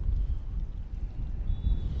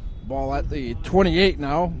 Ball at the 28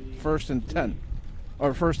 now, 1st and 10.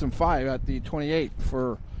 Or 1st and 5 at the 28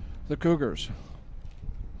 for the Cougars.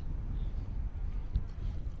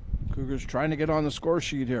 Cougars trying to get on the score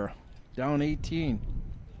sheet here. Down 18.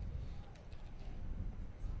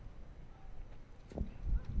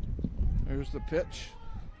 There's the pitch.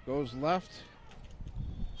 Goes left.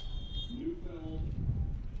 Neufeld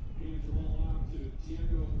hands the ball off to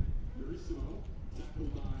Tiago Marissimo,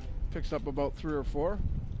 tackled by Picks up about 3 or 4.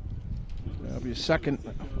 That'll be second,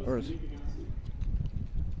 or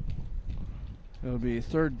it'll be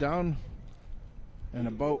 3rd down and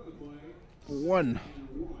about 1.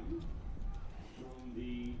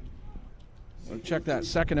 I'll check that,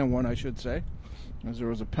 2nd and 1, I should say, as there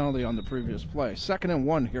was a penalty on the previous play. 2nd and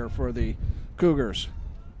 1 here for the Cougars.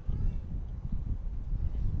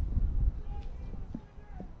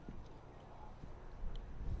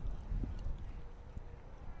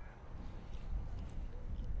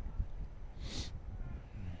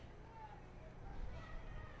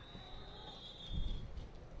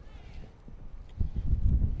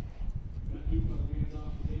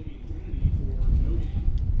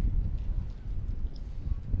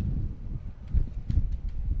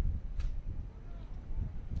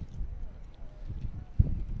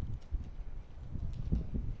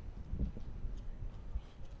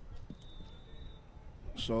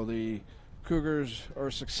 So the Cougars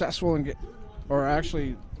are successful in or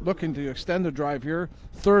actually looking to extend the drive here.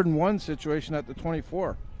 3rd and 1 situation at the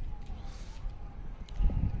 24.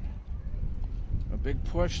 A big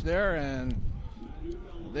push there, and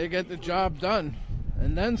they get the job done,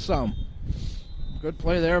 and then some. Good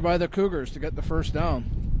play there by the Cougars to get the first down.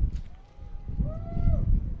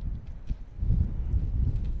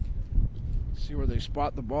 See where they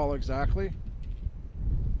spot the ball exactly.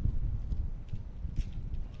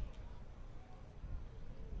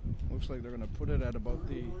 Looks like they're going to put it at about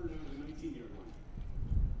the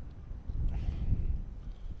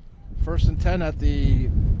 1st and 10 at the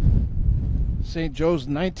St. Joe's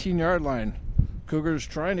 19-yard line. Cougars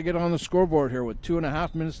trying to get on the scoreboard here with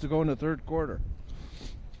 2.5 minutes to go in the 3rd quarter.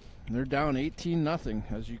 And they're down 18-0,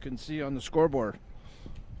 as you can see on the scoreboard.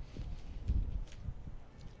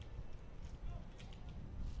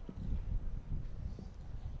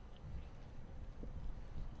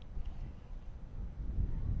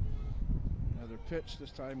 Pitch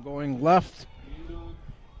this time going left.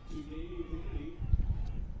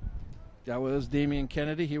 That was Damian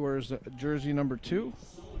Kennedy. He wears jersey number 2.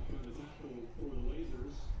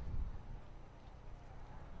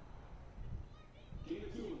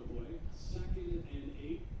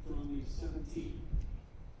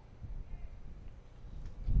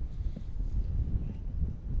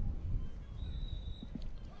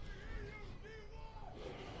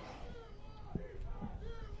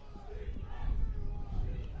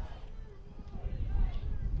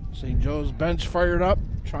 St. Joe's bench fired up,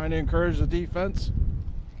 trying to encourage the defense.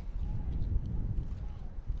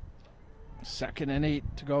 2nd and 8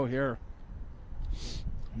 to go here.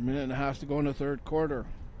 1.5 minutes to go in the 3rd quarter.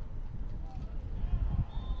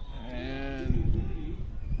 And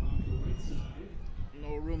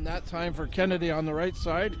no room that time for Kennedy on the right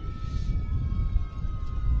side.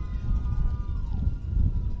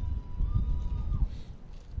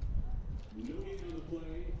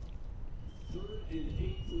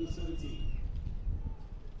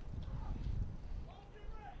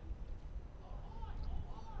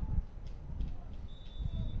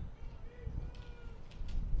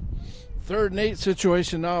 Third and 8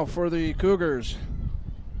 situation now for the Cougars.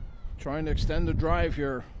 Trying to extend the drive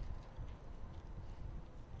here.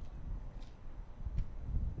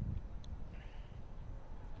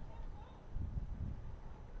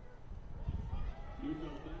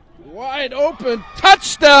 Wide open,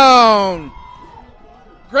 touchdown!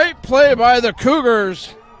 Great play by the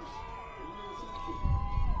Cougars.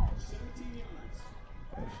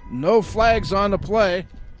 No flags on the play.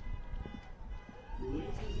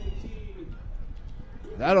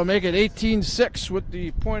 That'll make it 18-6 with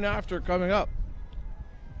the point after coming up.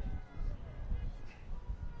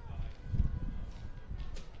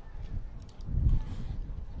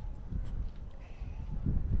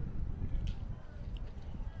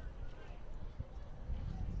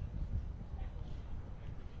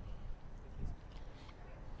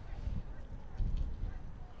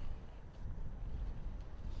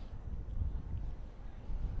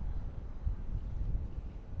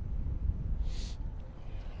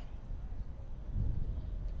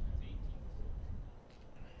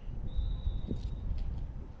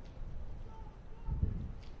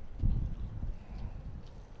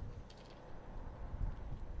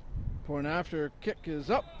 Point after kick is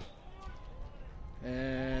up.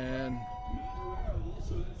 And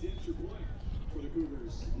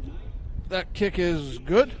that kick is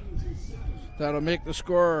good. That'll make the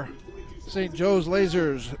score St. Joe's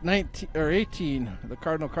Lasers 18, the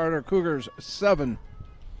Cardinal Carter Cougars 7.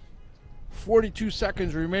 42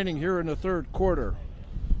 seconds remaining here in the third quarter.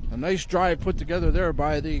 A nice drive put together there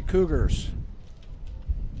by the Cougars.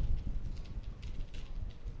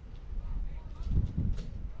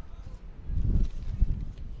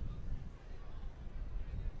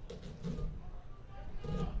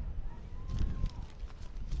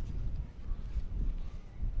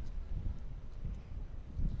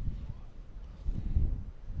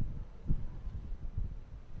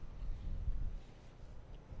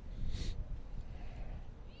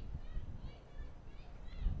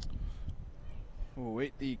 We'll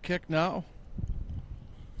wait the kick now.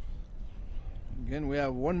 Again, we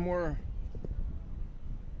have one more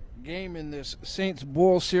game in this Saints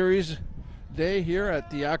Bowl Series day here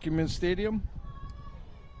at the Acumen Stadium.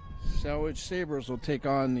 Sandwich Sabres will take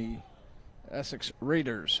on the Essex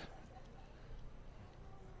Raiders.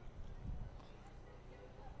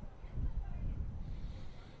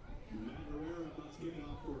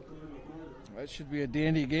 That should be a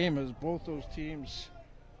dandy game as both those teams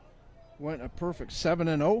went a perfect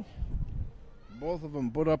 7-0. Both of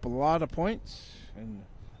them put up a lot of points, and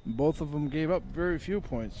both of them gave up very few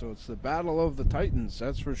points. So it's the battle of the Titans,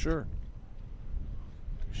 that's for sure.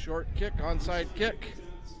 Short kick, onside kick.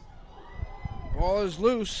 Ball is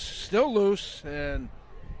loose, still loose, and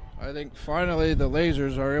I think finally the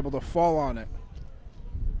Lasers are able to fall on it.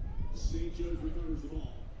 St. Joe's recovers the ball.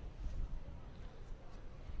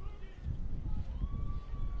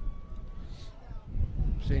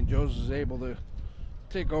 St. Joe's is able to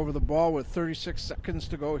take over the ball with 36 seconds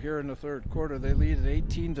to go here in the third quarter. They lead at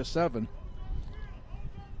 18-7. First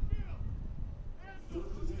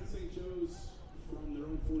is at St. Joe's from their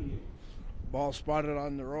own 48. Ball spotted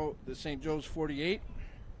on the St. Joe's 48.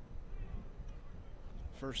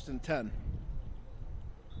 First and 10.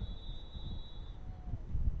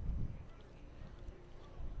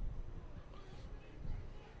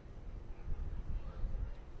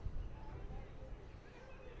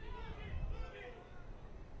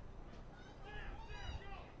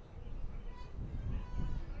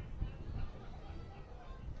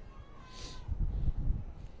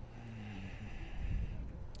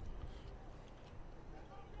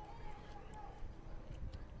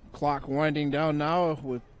 Clock winding down now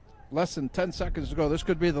with less than 10 seconds to go. This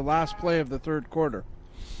could be the last play of the third quarter.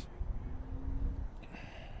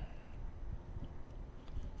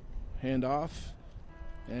 Handoff.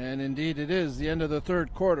 And indeed it is the end of the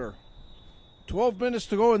third quarter. 12 minutes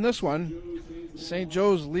to go in this one. St.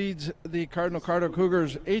 Joe's leads the Cardinal Carter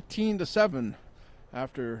Cougars 18-7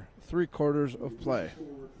 after 3 quarters of play.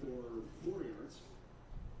 Forward for 4 yards.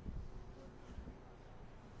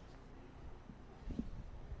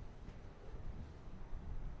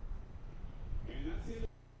 And that's it.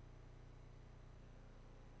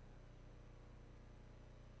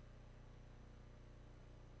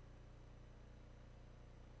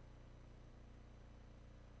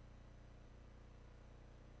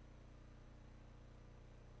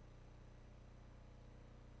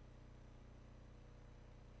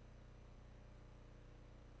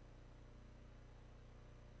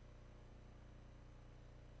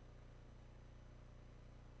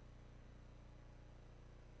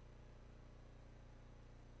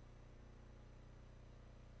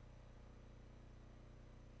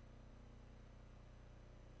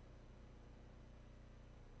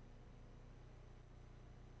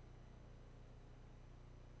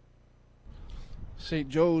 St.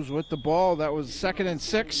 Joe's with the ball. That was 2nd and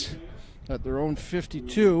 6 at their own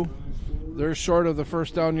 52. They're short of the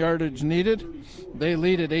first down yardage needed. They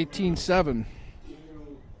lead at 18-7.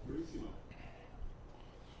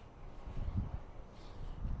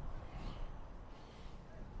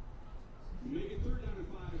 Make it 3rd down and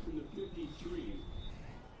 5 from the 53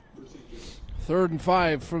 for St. Joe's. 3rd and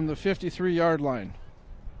 5 from the 53-yard line.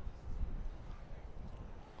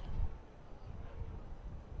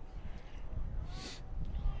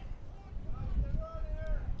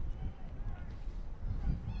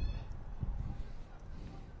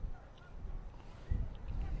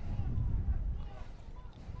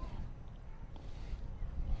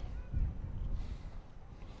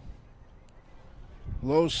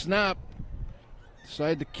 Low snap,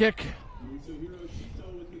 decide to kick,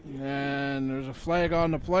 and there's a flag on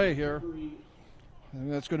the play here. I think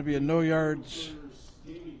that's going to be a no yards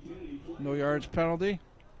penalty.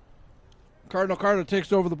 Cardinal Carter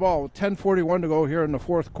takes over the ball with 10:41 to go here in the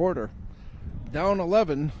fourth quarter. Down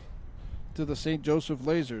 11 to the St. Joseph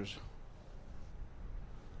Lasers.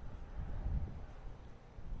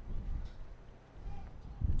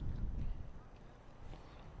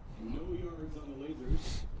 No yards on the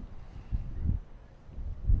Lasers.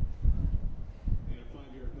 And a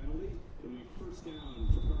 5-yard penalty. It'll be first down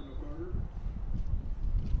for Cardinal Carter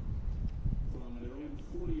from their own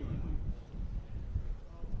 40-yard line.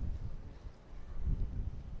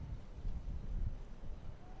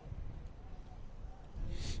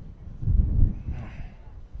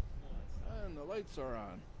 And the lights are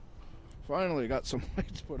on. Finally got some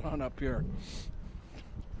lights put on up here.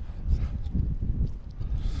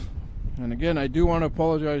 And again, I do want to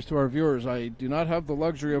apologize to our viewers. I do not have the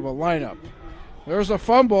luxury of a lineup. There's a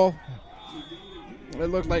fumble. It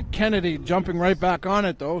looked like Kennedy jumping right back on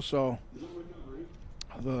it, though, so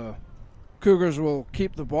the Cougars will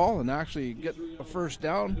keep the ball and actually get a first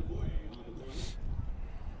down.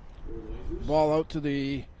 Ball out to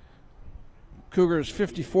the Cougars'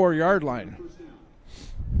 54-yard line.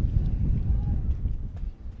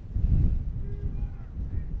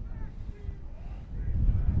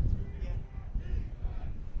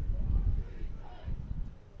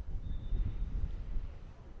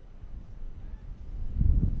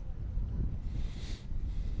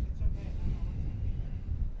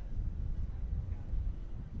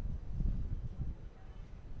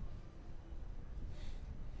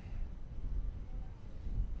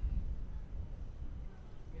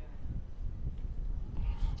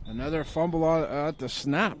 Another fumble at the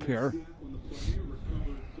snap here.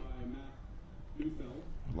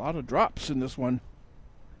 A lot of drops in this one.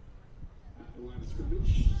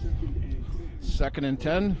 Second and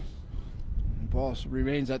 10. The ball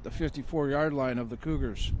remains at the 54-yard line of the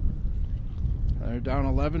Cougars. They're down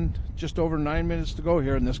 11. Just over 9 minutes to go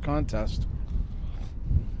here in this contest.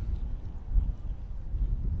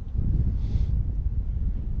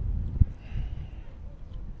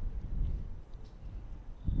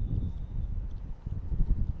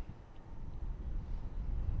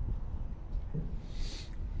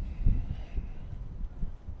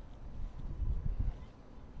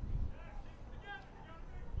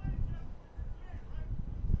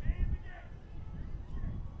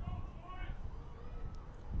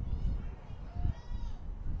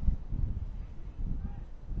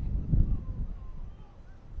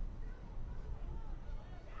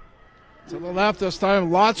 To the left this time,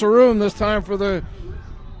 lots of room this time for the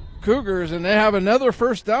Cougars, and they have another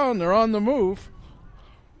first down. They're on the move.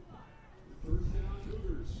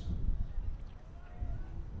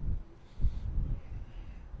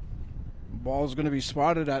 Ball's going to be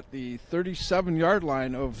spotted at the 37-yard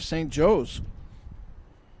line of St. Joe's.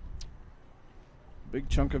 Big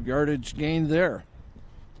chunk of yardage gained there.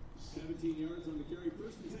 17 yards on the carry,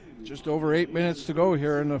 first and 10. Just over 8 minutes to go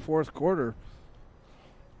here in the fourth quarter.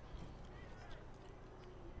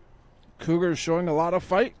 Cougars showing a lot of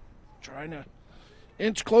fight, trying to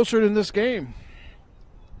inch closer in this game.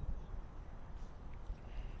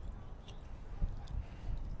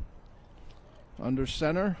 Under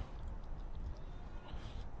center.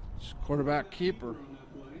 Quarterback keeper.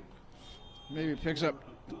 Maybe picks up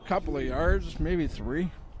a couple of yards, maybe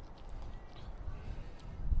 3.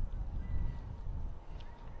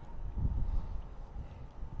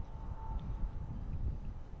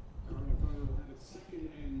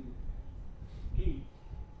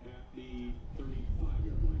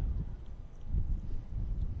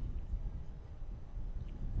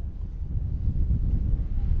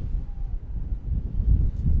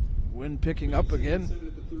 Wind picking up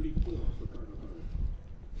again.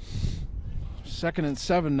 2nd and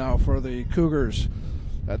 7 now for the Cougars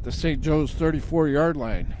at the St. Joe's 34-yard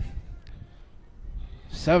line.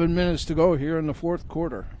 7 minutes to go here in the fourth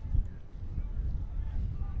quarter.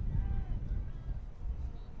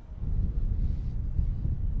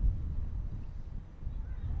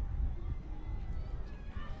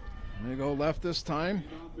 They go left this time.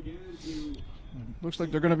 Looks like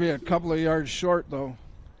they're going to be a couple of yards short, though.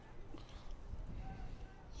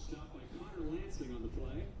 On the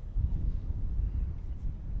play.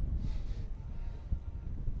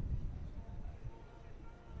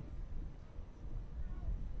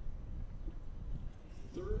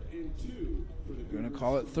 Third and 2 for the Going to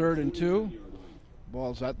call it 3rd and 2.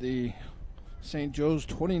 Ball's at the St. Joe's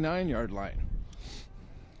 29-yard line.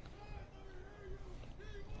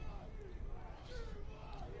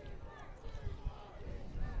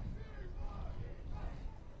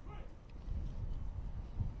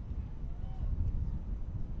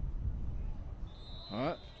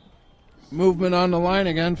 Movement on the line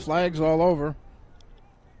again, flags all over.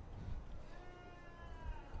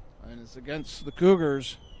 And it's against the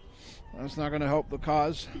Cougars. That's not going to help the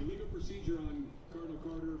cause. Illegal procedure on Cardinal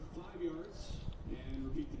Carter, 5 yards, and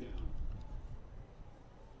repeat the down.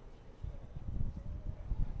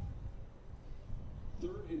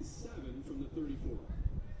 Third and 7 from the 34.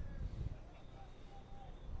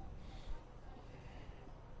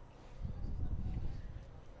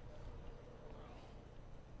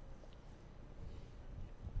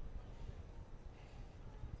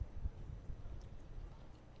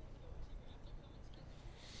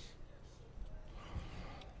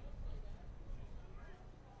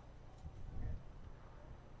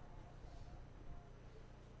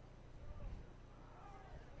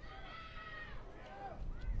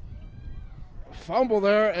 Fumble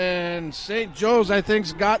there, and St. Joe's, I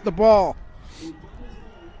think, got the ball.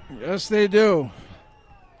 Yes, they do.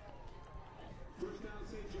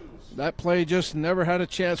 That play just never had a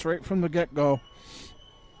chance right from the get-go,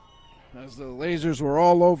 as the Lasers were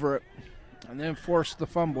all over it and then forced the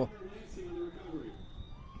fumble.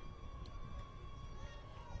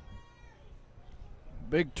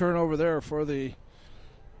 Big turnover there for the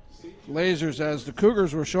Lasers, as the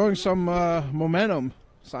Cougars were showing some momentum,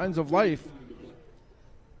 signs of life.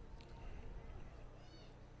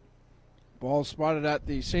 Ball spotted at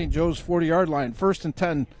the St. Joe's 40-yard line. First and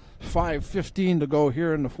 10, 5:15 to go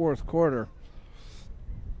here in the fourth quarter.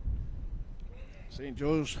 St.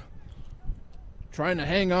 Joe's trying to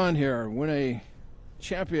hang on here, win a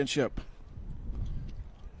championship.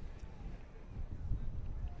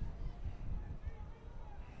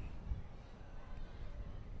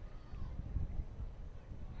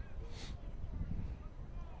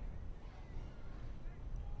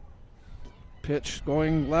 Pitch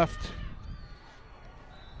going left.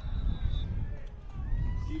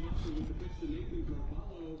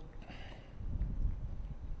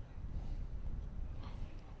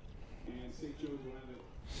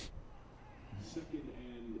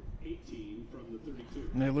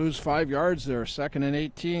 And they lose 5 yards there. 2nd and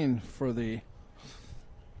 18 for the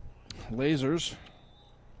Lasers.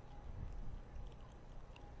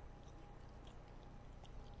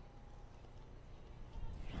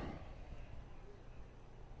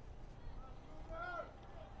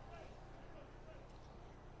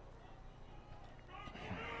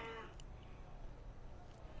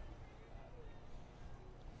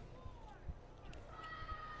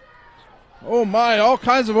 Oh my, all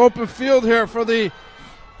kinds of open field here for the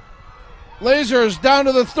Lasers, down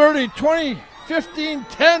to the 30, 20, 15,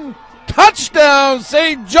 10, touchdown,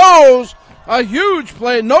 St. Joe's. A huge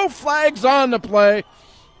play, no flags on the play. –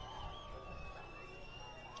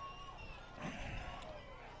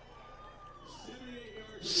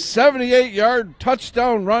 78-yard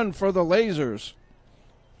touchdown run for the Lasers.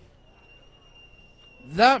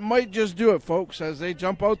 That might just do it, folks, as they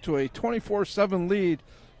jump out to a 24-7 lead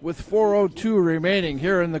with 4:02 remaining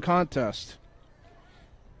here in the contest.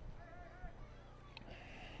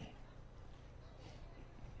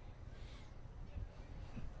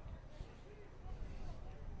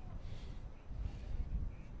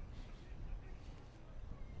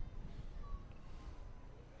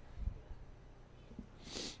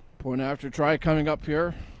 Point after try coming up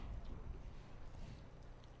here.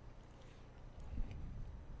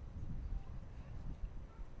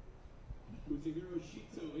 In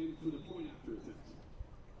for the point after attempt.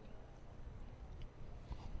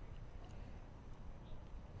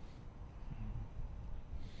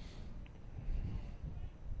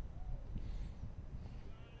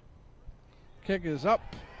 Kick is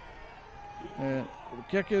up, and the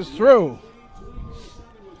kick is through.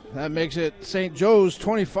 That makes it St. Joe's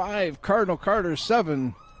 25, Cardinal Carter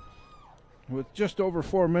 7, with just over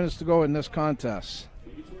 4 minutes to go in this contest.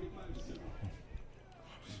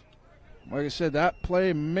 Like I said, that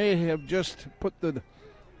play may have just put the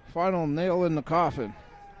final nail in the coffin.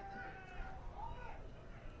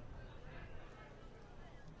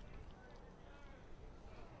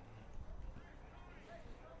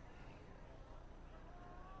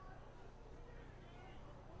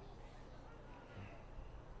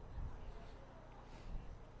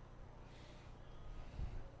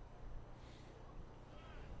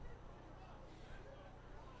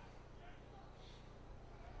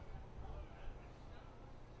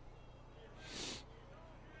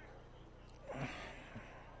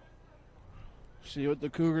 See what the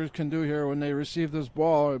Cougars can do here when they receive this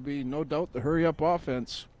ball. It would be no doubt the hurry-up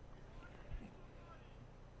offense.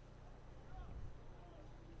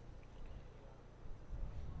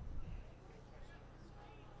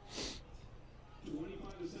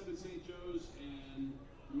 St. Joe's, and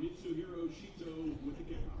Mitsuhiro Shito with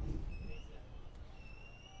the kickoff.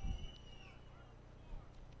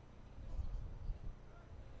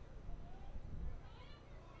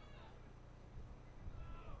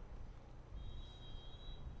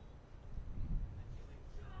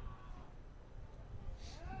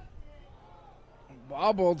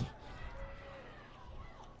 Bobbled.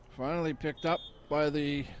 Finally picked up by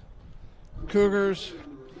the Cougars.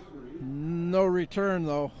 No return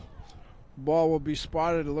though. Ball will be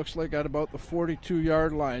spotted, it looks like, at about the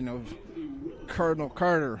 42-yard line of Cardinal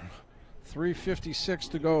Carter. 3:56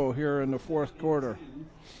 to go here in the fourth quarter.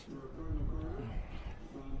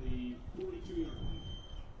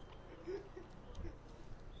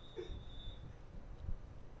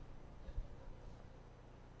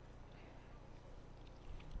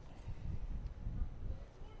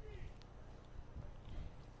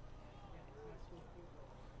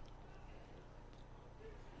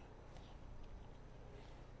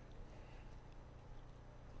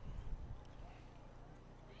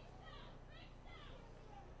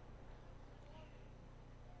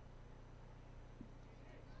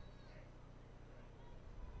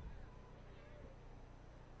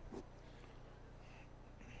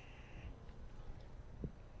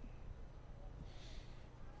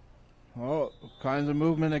 Oh, kinds of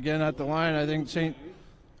movement again at the line. I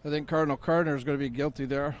think Cardinal Carter is going to be guilty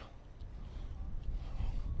there.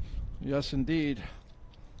 Yes, indeed.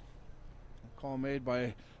 Call made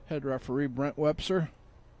by head referee Brent Webster.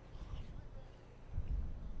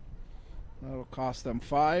 That'll cost them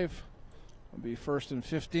 5. It'll be 1st and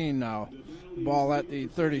 15 now. Ball at the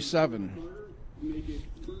 37. Make it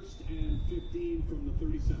 1st and 15 from the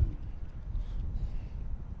 37.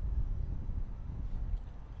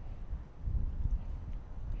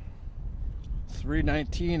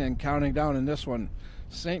 .319 and counting down in this one.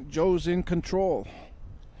 St. Joe's in control.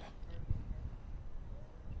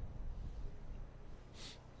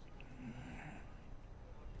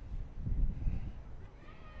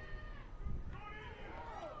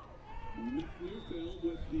 Newfield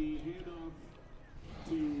with the handoff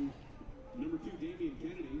to number 2, Damian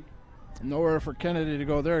Kennedy. Nowhere for Kennedy to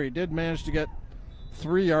go there. He did manage to get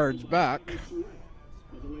 3 yards back.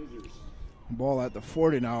 Ball at the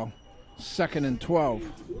 40 now. 2nd and 12.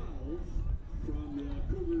 From the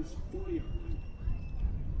Cougars 40-yard line.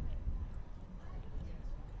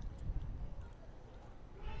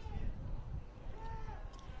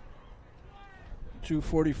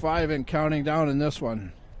 .245 and counting down in this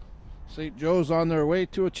one. St. Joe's on their way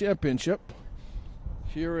to a championship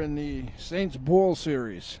here in the Saints Bowl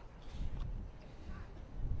Series.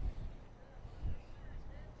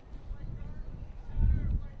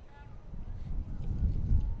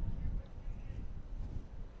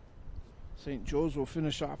 St. Joe's will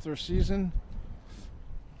finish off their season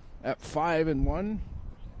at 5-1.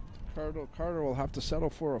 Cardinal Carter will have to settle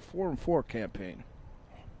for a 4-4 campaign.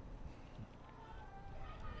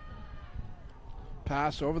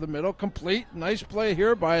 Pass over the middle, complete. Nice play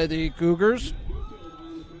here by the Cougars.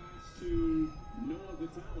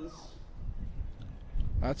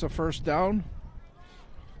 That's a first down.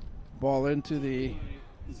 Ball into the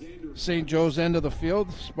St. Joe's end of the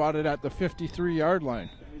field, spotted at the 53-yard line.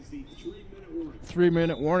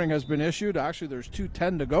 3-minute warning has been issued. Actually, there's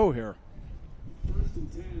 2:10 to go here. 1st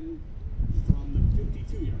and 10 from the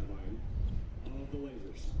 52-yard line of the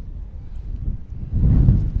Lasers.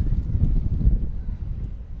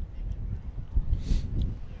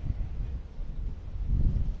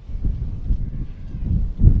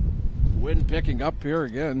 Wind picking up here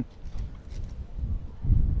again.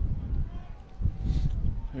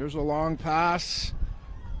 Here's a long pass,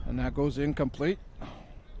 and that goes incomplete.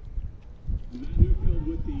 Matt Newfield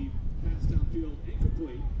with the pass downfield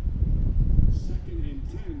incomplete. 2nd and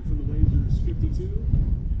 10 from the Lasers 52.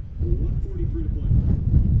 1:43 to play.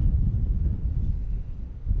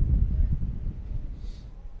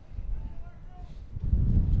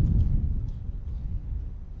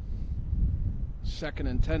 Second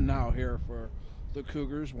and 10 now here for the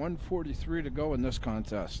Cougars. 1:43 to go in this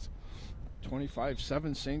contest.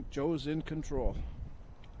 25-7, St. Joe's in control.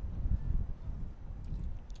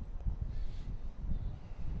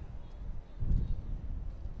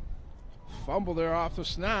 Fumble there off the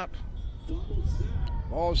snap.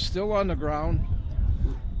 Ball is still on the ground.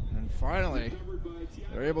 And finally,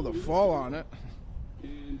 they're able to fall on it.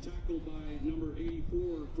 And tackled by number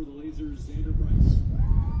 84 for the Lasers, Xander Price.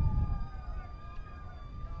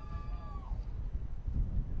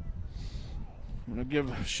 I'm going to give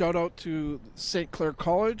a shout out to St. Clair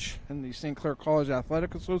College and the St. Clair College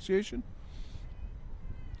Athletic Association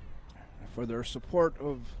for their support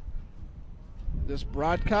of this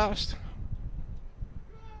broadcast.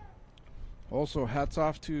 Also, hats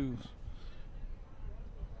off to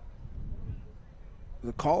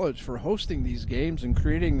the college for hosting these games and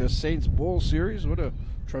creating the Saints Bowl Series. What a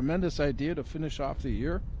tremendous idea to finish off the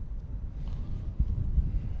year.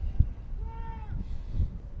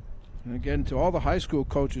 And again, to all the high school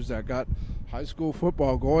coaches that got high school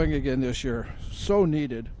football going again this year. So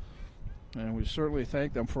needed. And we certainly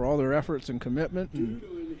thank them for all their efforts and commitment. Due to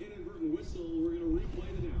an inadvertent whistle, we're going to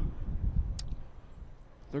replay the down.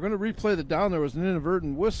 They're going to replay the down. There was an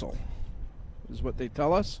inadvertent whistle, is what they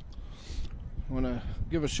tell us. I want to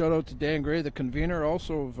give a shout out to Dan Gray, the convener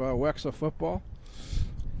also of WECSSAA football.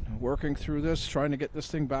 Working through this, trying to get this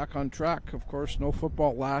thing back on track. Of course, no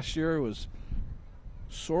football last year. It was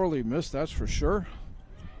sorely missed, that's for sure.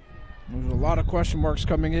 There's a lot of question marks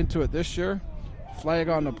coming into it this year. Flag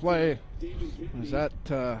on the play. Is that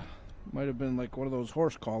might have been like one of those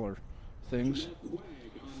horse collar things.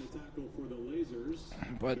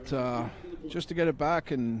 But just to get it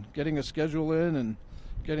back and getting a schedule in and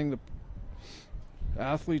getting the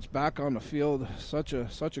athletes back on the field, such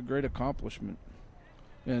a great accomplishment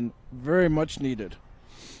and very much needed.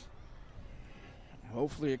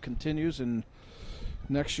 Hopefully it continues, and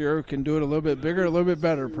next year we can do it a little bit bigger, a little bit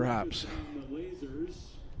better perhaps.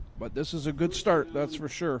 But this is a good start, that's for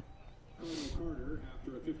sure. Carter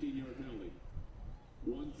after a 15-yard penalty.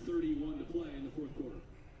 1:31 to play in the fourth quarter.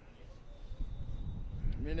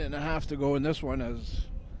 Minute and a half to go in this one, as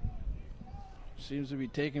seems to be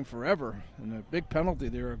taking forever. And a big penalty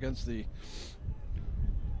there against the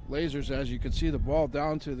Lasers, as you can see the ball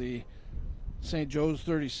down to the St. Joe's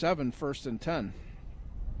 37, 1st and 10.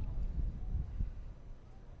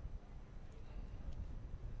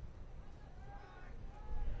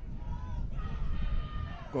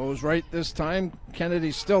 Goes right this time.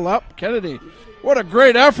 Kennedy's still up. Kennedy, what a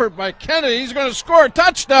great effort by Kennedy. He's going to score a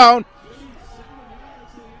touchdown.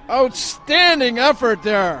 Outstanding effort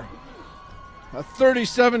there. A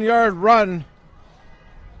 37-yard run.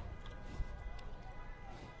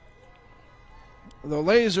 The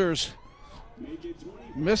Lasers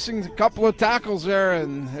missing a couple of tackles there,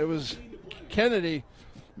 and it was Kennedy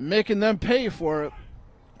making them pay for it.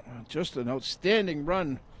 Just an outstanding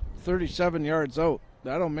run, 37 yards out.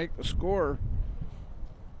 That'll make the score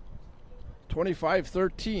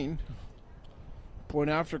 25-13. Point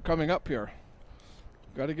after coming up here.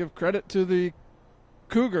 Got to give credit to the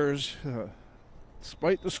Cougars.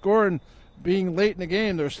 Despite the score and being late in the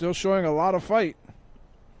game, they're still showing a lot of fight.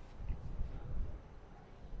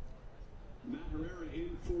 Matt Herrera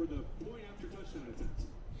in for the point after touchdown attempt.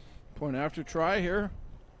 Point after try here.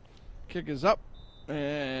 Kick is up,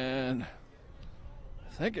 and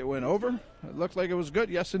I think it went over. It looked like it was good.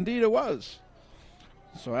 Yes, indeed it was.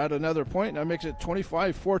 So add another point. That makes it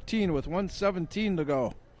 25-14 with 1:17 to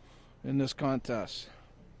go in this contest.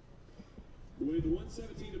 With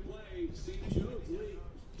 1:17 to play, St. Joe's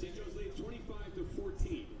leads 25-14.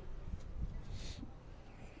 You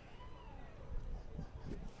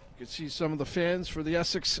can see some of the fans for the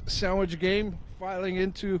Essex Sandwich game filing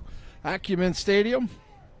into Acumen Stadium.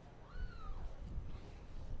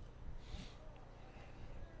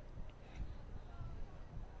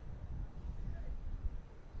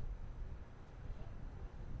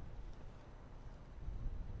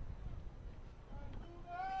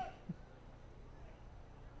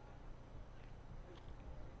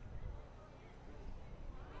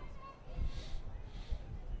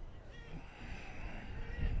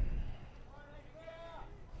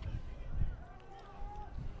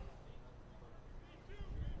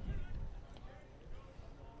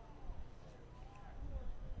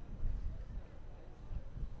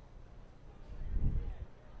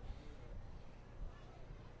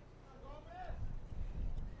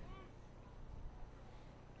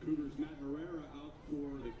 Cougars Matt Herrera out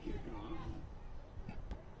for the kickoff.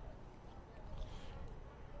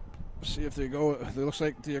 See if they go. It looks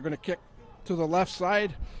like they're going to kick to the left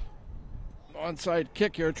side. Onside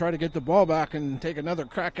kick here, try to get the ball back and take another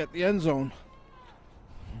crack at the end zone.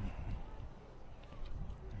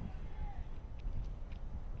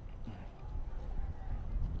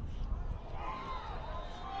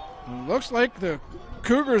 It looks like the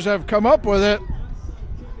Cougars have come up with it,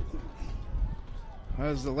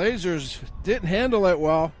 as the Lasers didn't handle it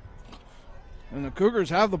well. And the Cougars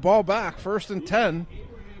have the ball back, 1st and 10. Abraham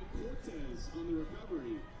Cortez on the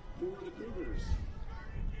recovery for the Cougars.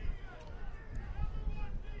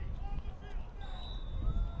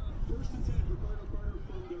 First and 10 for Cardinal Carter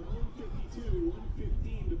from their own 52,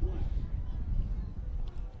 1:15 to play.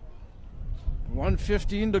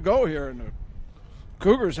 1:15 to go here, and the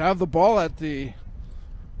Cougars have the ball at their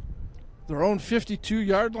own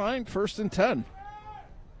 52-yard line, 1st and 10.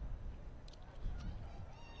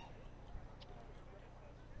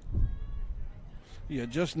 You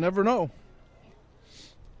just never know.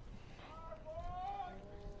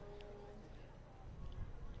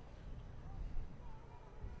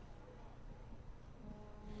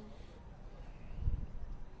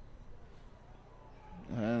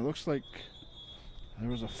 looks like there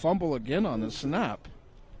was a fumble again on the snap.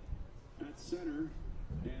 At center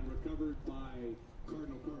and recovered by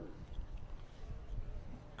Cardinal Carter.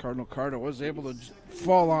 Cardinal Carter was able to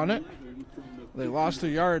fall on it. They lost a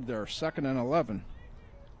yard there, 2nd and 11.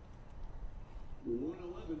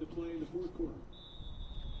 1:11 to play in the fourth quarter.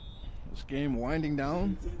 This game winding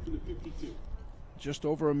down. 10 from the 52. Just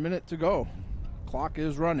over a minute to go. Clock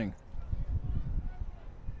is running.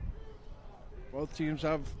 Both teams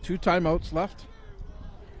have 2 timeouts left.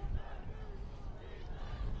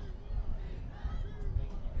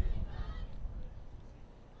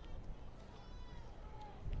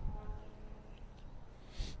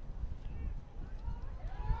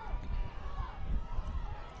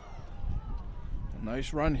 A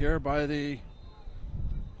nice run here by the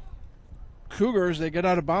Cougars. They get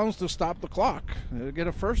out of bounds to stop the clock. They get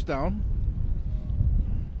a first down.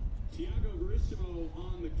 Tiago Verissimo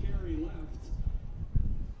on the carry left.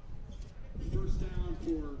 First down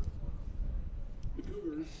for the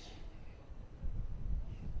Cougars.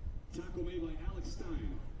 Tackle made by Alex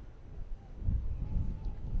Stein.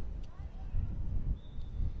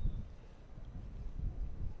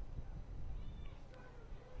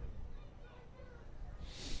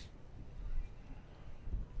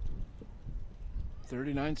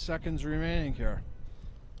 .39 seconds remaining here.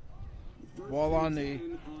 Ball on the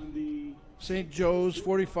St. Joe's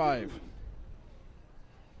 45.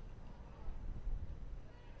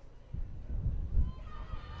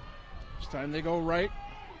 This time they go right.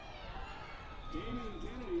 Damon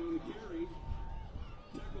Kennedy on the carry.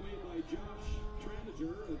 Tackle made by Josh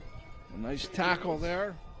Trandager. A nice tackle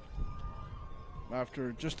there.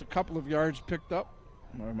 After just a couple of yards picked up.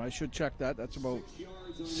 Or I should check that. That's about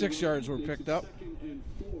 6 yards were picked up. 2nd and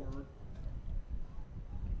 4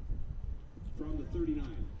 from the 39.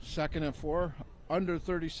 2nd and 4. Under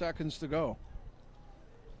 30 seconds to go.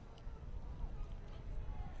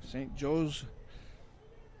 St. Joe's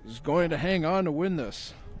is going to hang on to win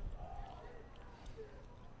this.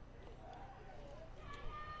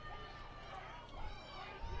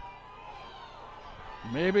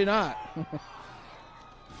 Maybe not.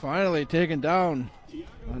 Finally taken down.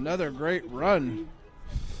 Another great run.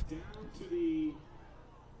 Down to the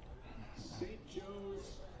St.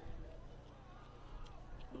 Joe's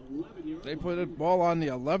 11-yard They put a ball on the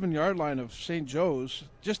 11-yard line of St. Joe's.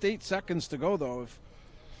 Just 8 seconds to go, though. If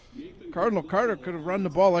Cardinal Carter could have run the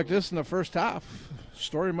ball like this in the first half,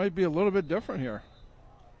 story might be a little bit different here.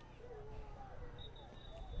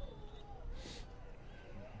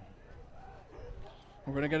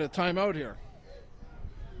 We're going to get a timeout here.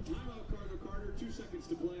 Timeout, Cardinal Carter. 2 seconds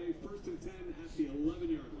to play. 1st and 10 at the 11-yard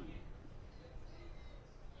line.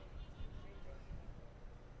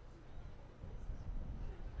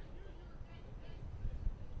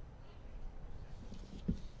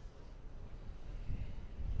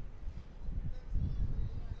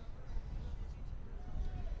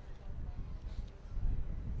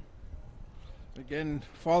 Again,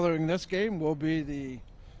 following this game will be the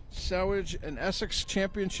Sandwich and Essex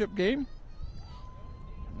championship game.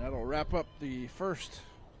 And that'll wrap up the first,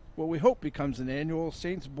 what we hope becomes an annual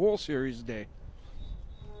Saints Bowl Series day.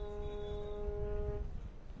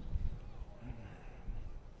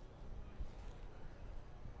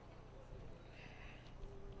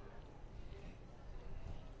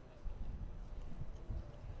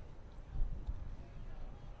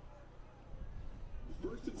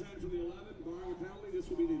 First and 10 from the 11, barring a penalty. This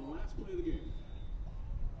will be the last play of the game.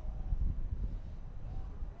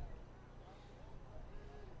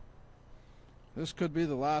 This could be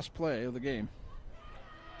the last play of the game.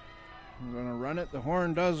 We're going to run it. The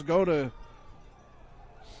horn does go to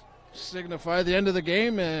signify the end of the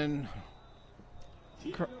game, and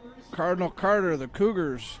Cardinal Carter, the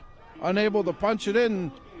Cougars, unable to punch it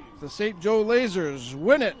in. The St. Joe Lasers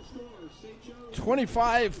win it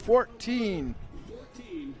 25-14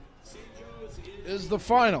 is the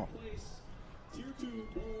final. Tier 2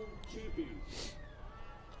 bowl champions.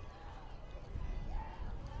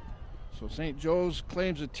 So St. Joe's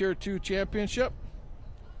claims a Tier 2 championship.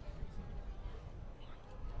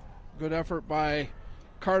 Good effort by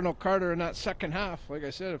Cardinal Carter in that second half. Like I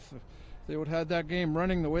said, if they would have had that game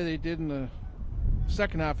running the way they did in the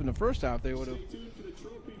second half and the first half, they would have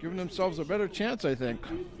given themselves a better chance, I think.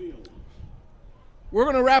 We're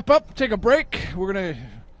going to wrap up, take a break. We're going to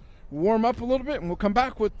warm up a little bit, and we'll come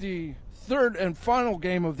back with the third and final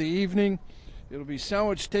game of the evening. It'll be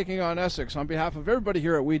Sandwich taking on Essex. On behalf of everybody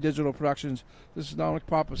here at We Digital Productions, this is Dominic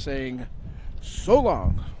Papa saying so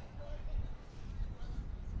long.